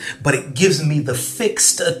into it, but it gives me the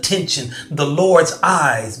fixed attention, the Lord's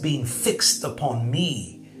eyes being fixed upon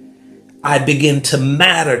me. I begin to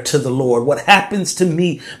matter to the Lord. What happens to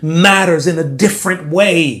me matters in a different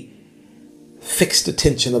way. Fixed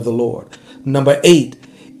attention of the Lord. Number 8,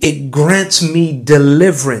 it grants me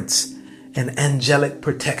deliverance and angelic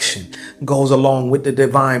protection. Goes along with the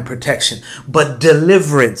divine protection. But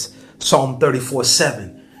deliverance, Psalm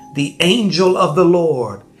 34:7, the angel of the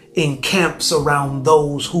Lord encamps around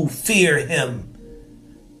those who fear him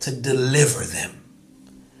to deliver them.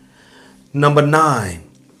 Number 9,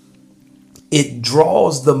 it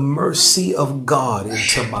draws the mercy of God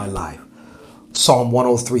into my life. Psalm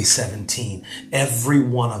 103:17. Every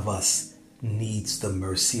one of us needs the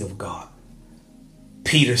mercy of God.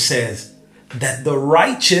 Peter says that the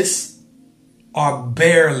righteous are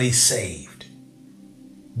barely saved,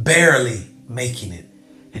 barely making it.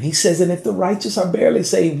 And he says, and if the righteous are barely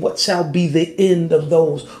saved, what shall be the end of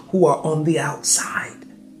those who are on the outside?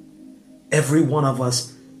 Every one of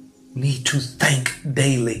us need to thank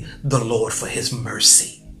daily the Lord for his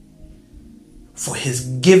mercy, for his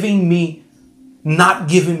giving me, not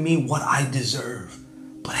giving me what I deserve,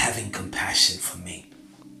 but having compassion for me.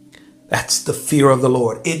 That's the fear of the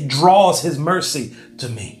Lord. It draws his mercy to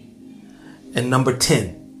me. And number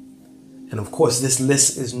 10, and of course this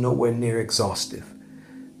list is nowhere near exhaustive.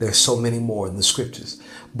 There's so many more in the scriptures,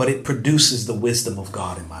 but it produces the wisdom of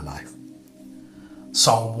God in my life.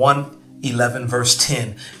 Psalm 111 verse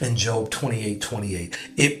 10 and Job 28:28.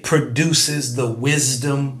 It produces the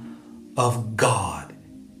wisdom of God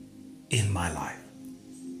in my life.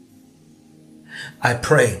 I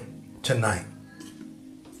pray tonight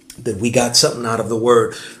that we got something out of the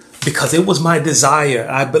word, because it was my desire.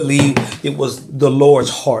 I believe it was the Lord's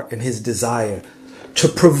heart and his desire to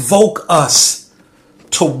provoke us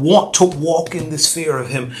to want to walk in this fear of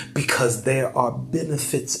him, because there are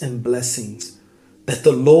benefits and blessings that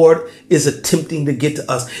the Lord is attempting to get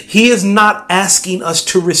to us. He is not asking us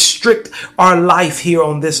to restrict our life here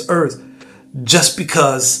on this earth just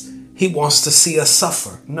because he wants to see us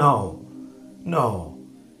suffer. No.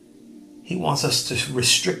 He wants us to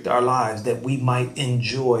restrict our lives that we might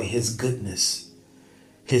enjoy his goodness,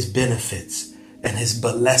 his benefits, and his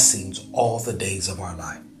blessings all the days of our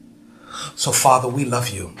life. So, Father, we love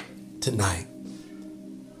you tonight.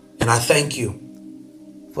 And I thank you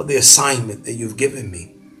for the assignment that you've given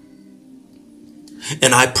me.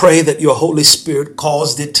 And I pray that your Holy Spirit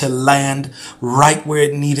caused it to land right where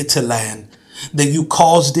it needed to land, that you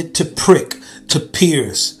caused it to prick, to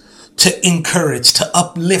pierce, to encourage, to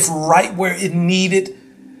uplift right where it needed,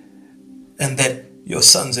 and that your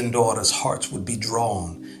sons and daughters' hearts would be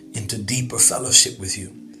drawn into deeper fellowship with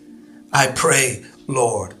you. I pray,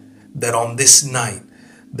 Lord, that on this night,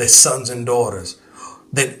 the sons and daughters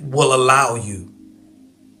that will allow you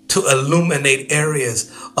to illuminate areas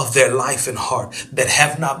of their life and heart that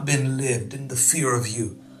have not been lived in the fear of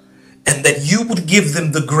you, and that you would give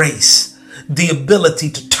them the grace, the ability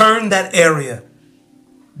to turn that area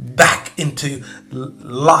back into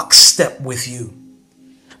lockstep with you,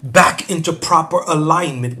 back into proper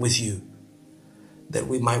alignment with you, that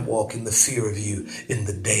we might walk in the fear of you in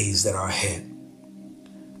the days that are ahead.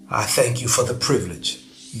 I thank you for the privilege,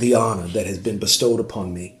 the honor that has been bestowed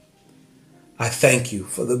upon me. I thank you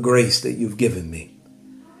for the grace that you've given me.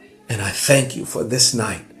 And I thank you for this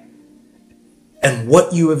night and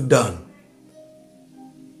what you have done,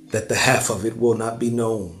 that the half of it will not be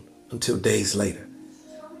known until days later.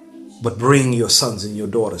 But bring your sons and your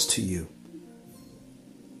daughters to you,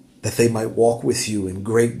 that they might walk with you in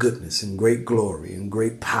great goodness and great glory and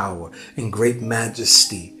great power and great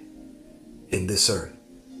majesty in this earth,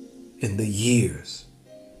 in the years,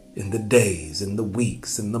 in the days, in the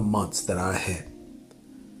weeks, in the months that are ahead.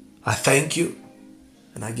 I thank you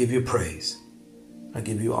and I give you praise. I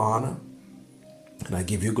give you honor and I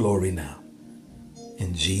give you glory now.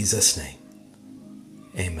 In Jesus' name,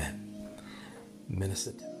 amen.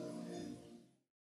 Minister.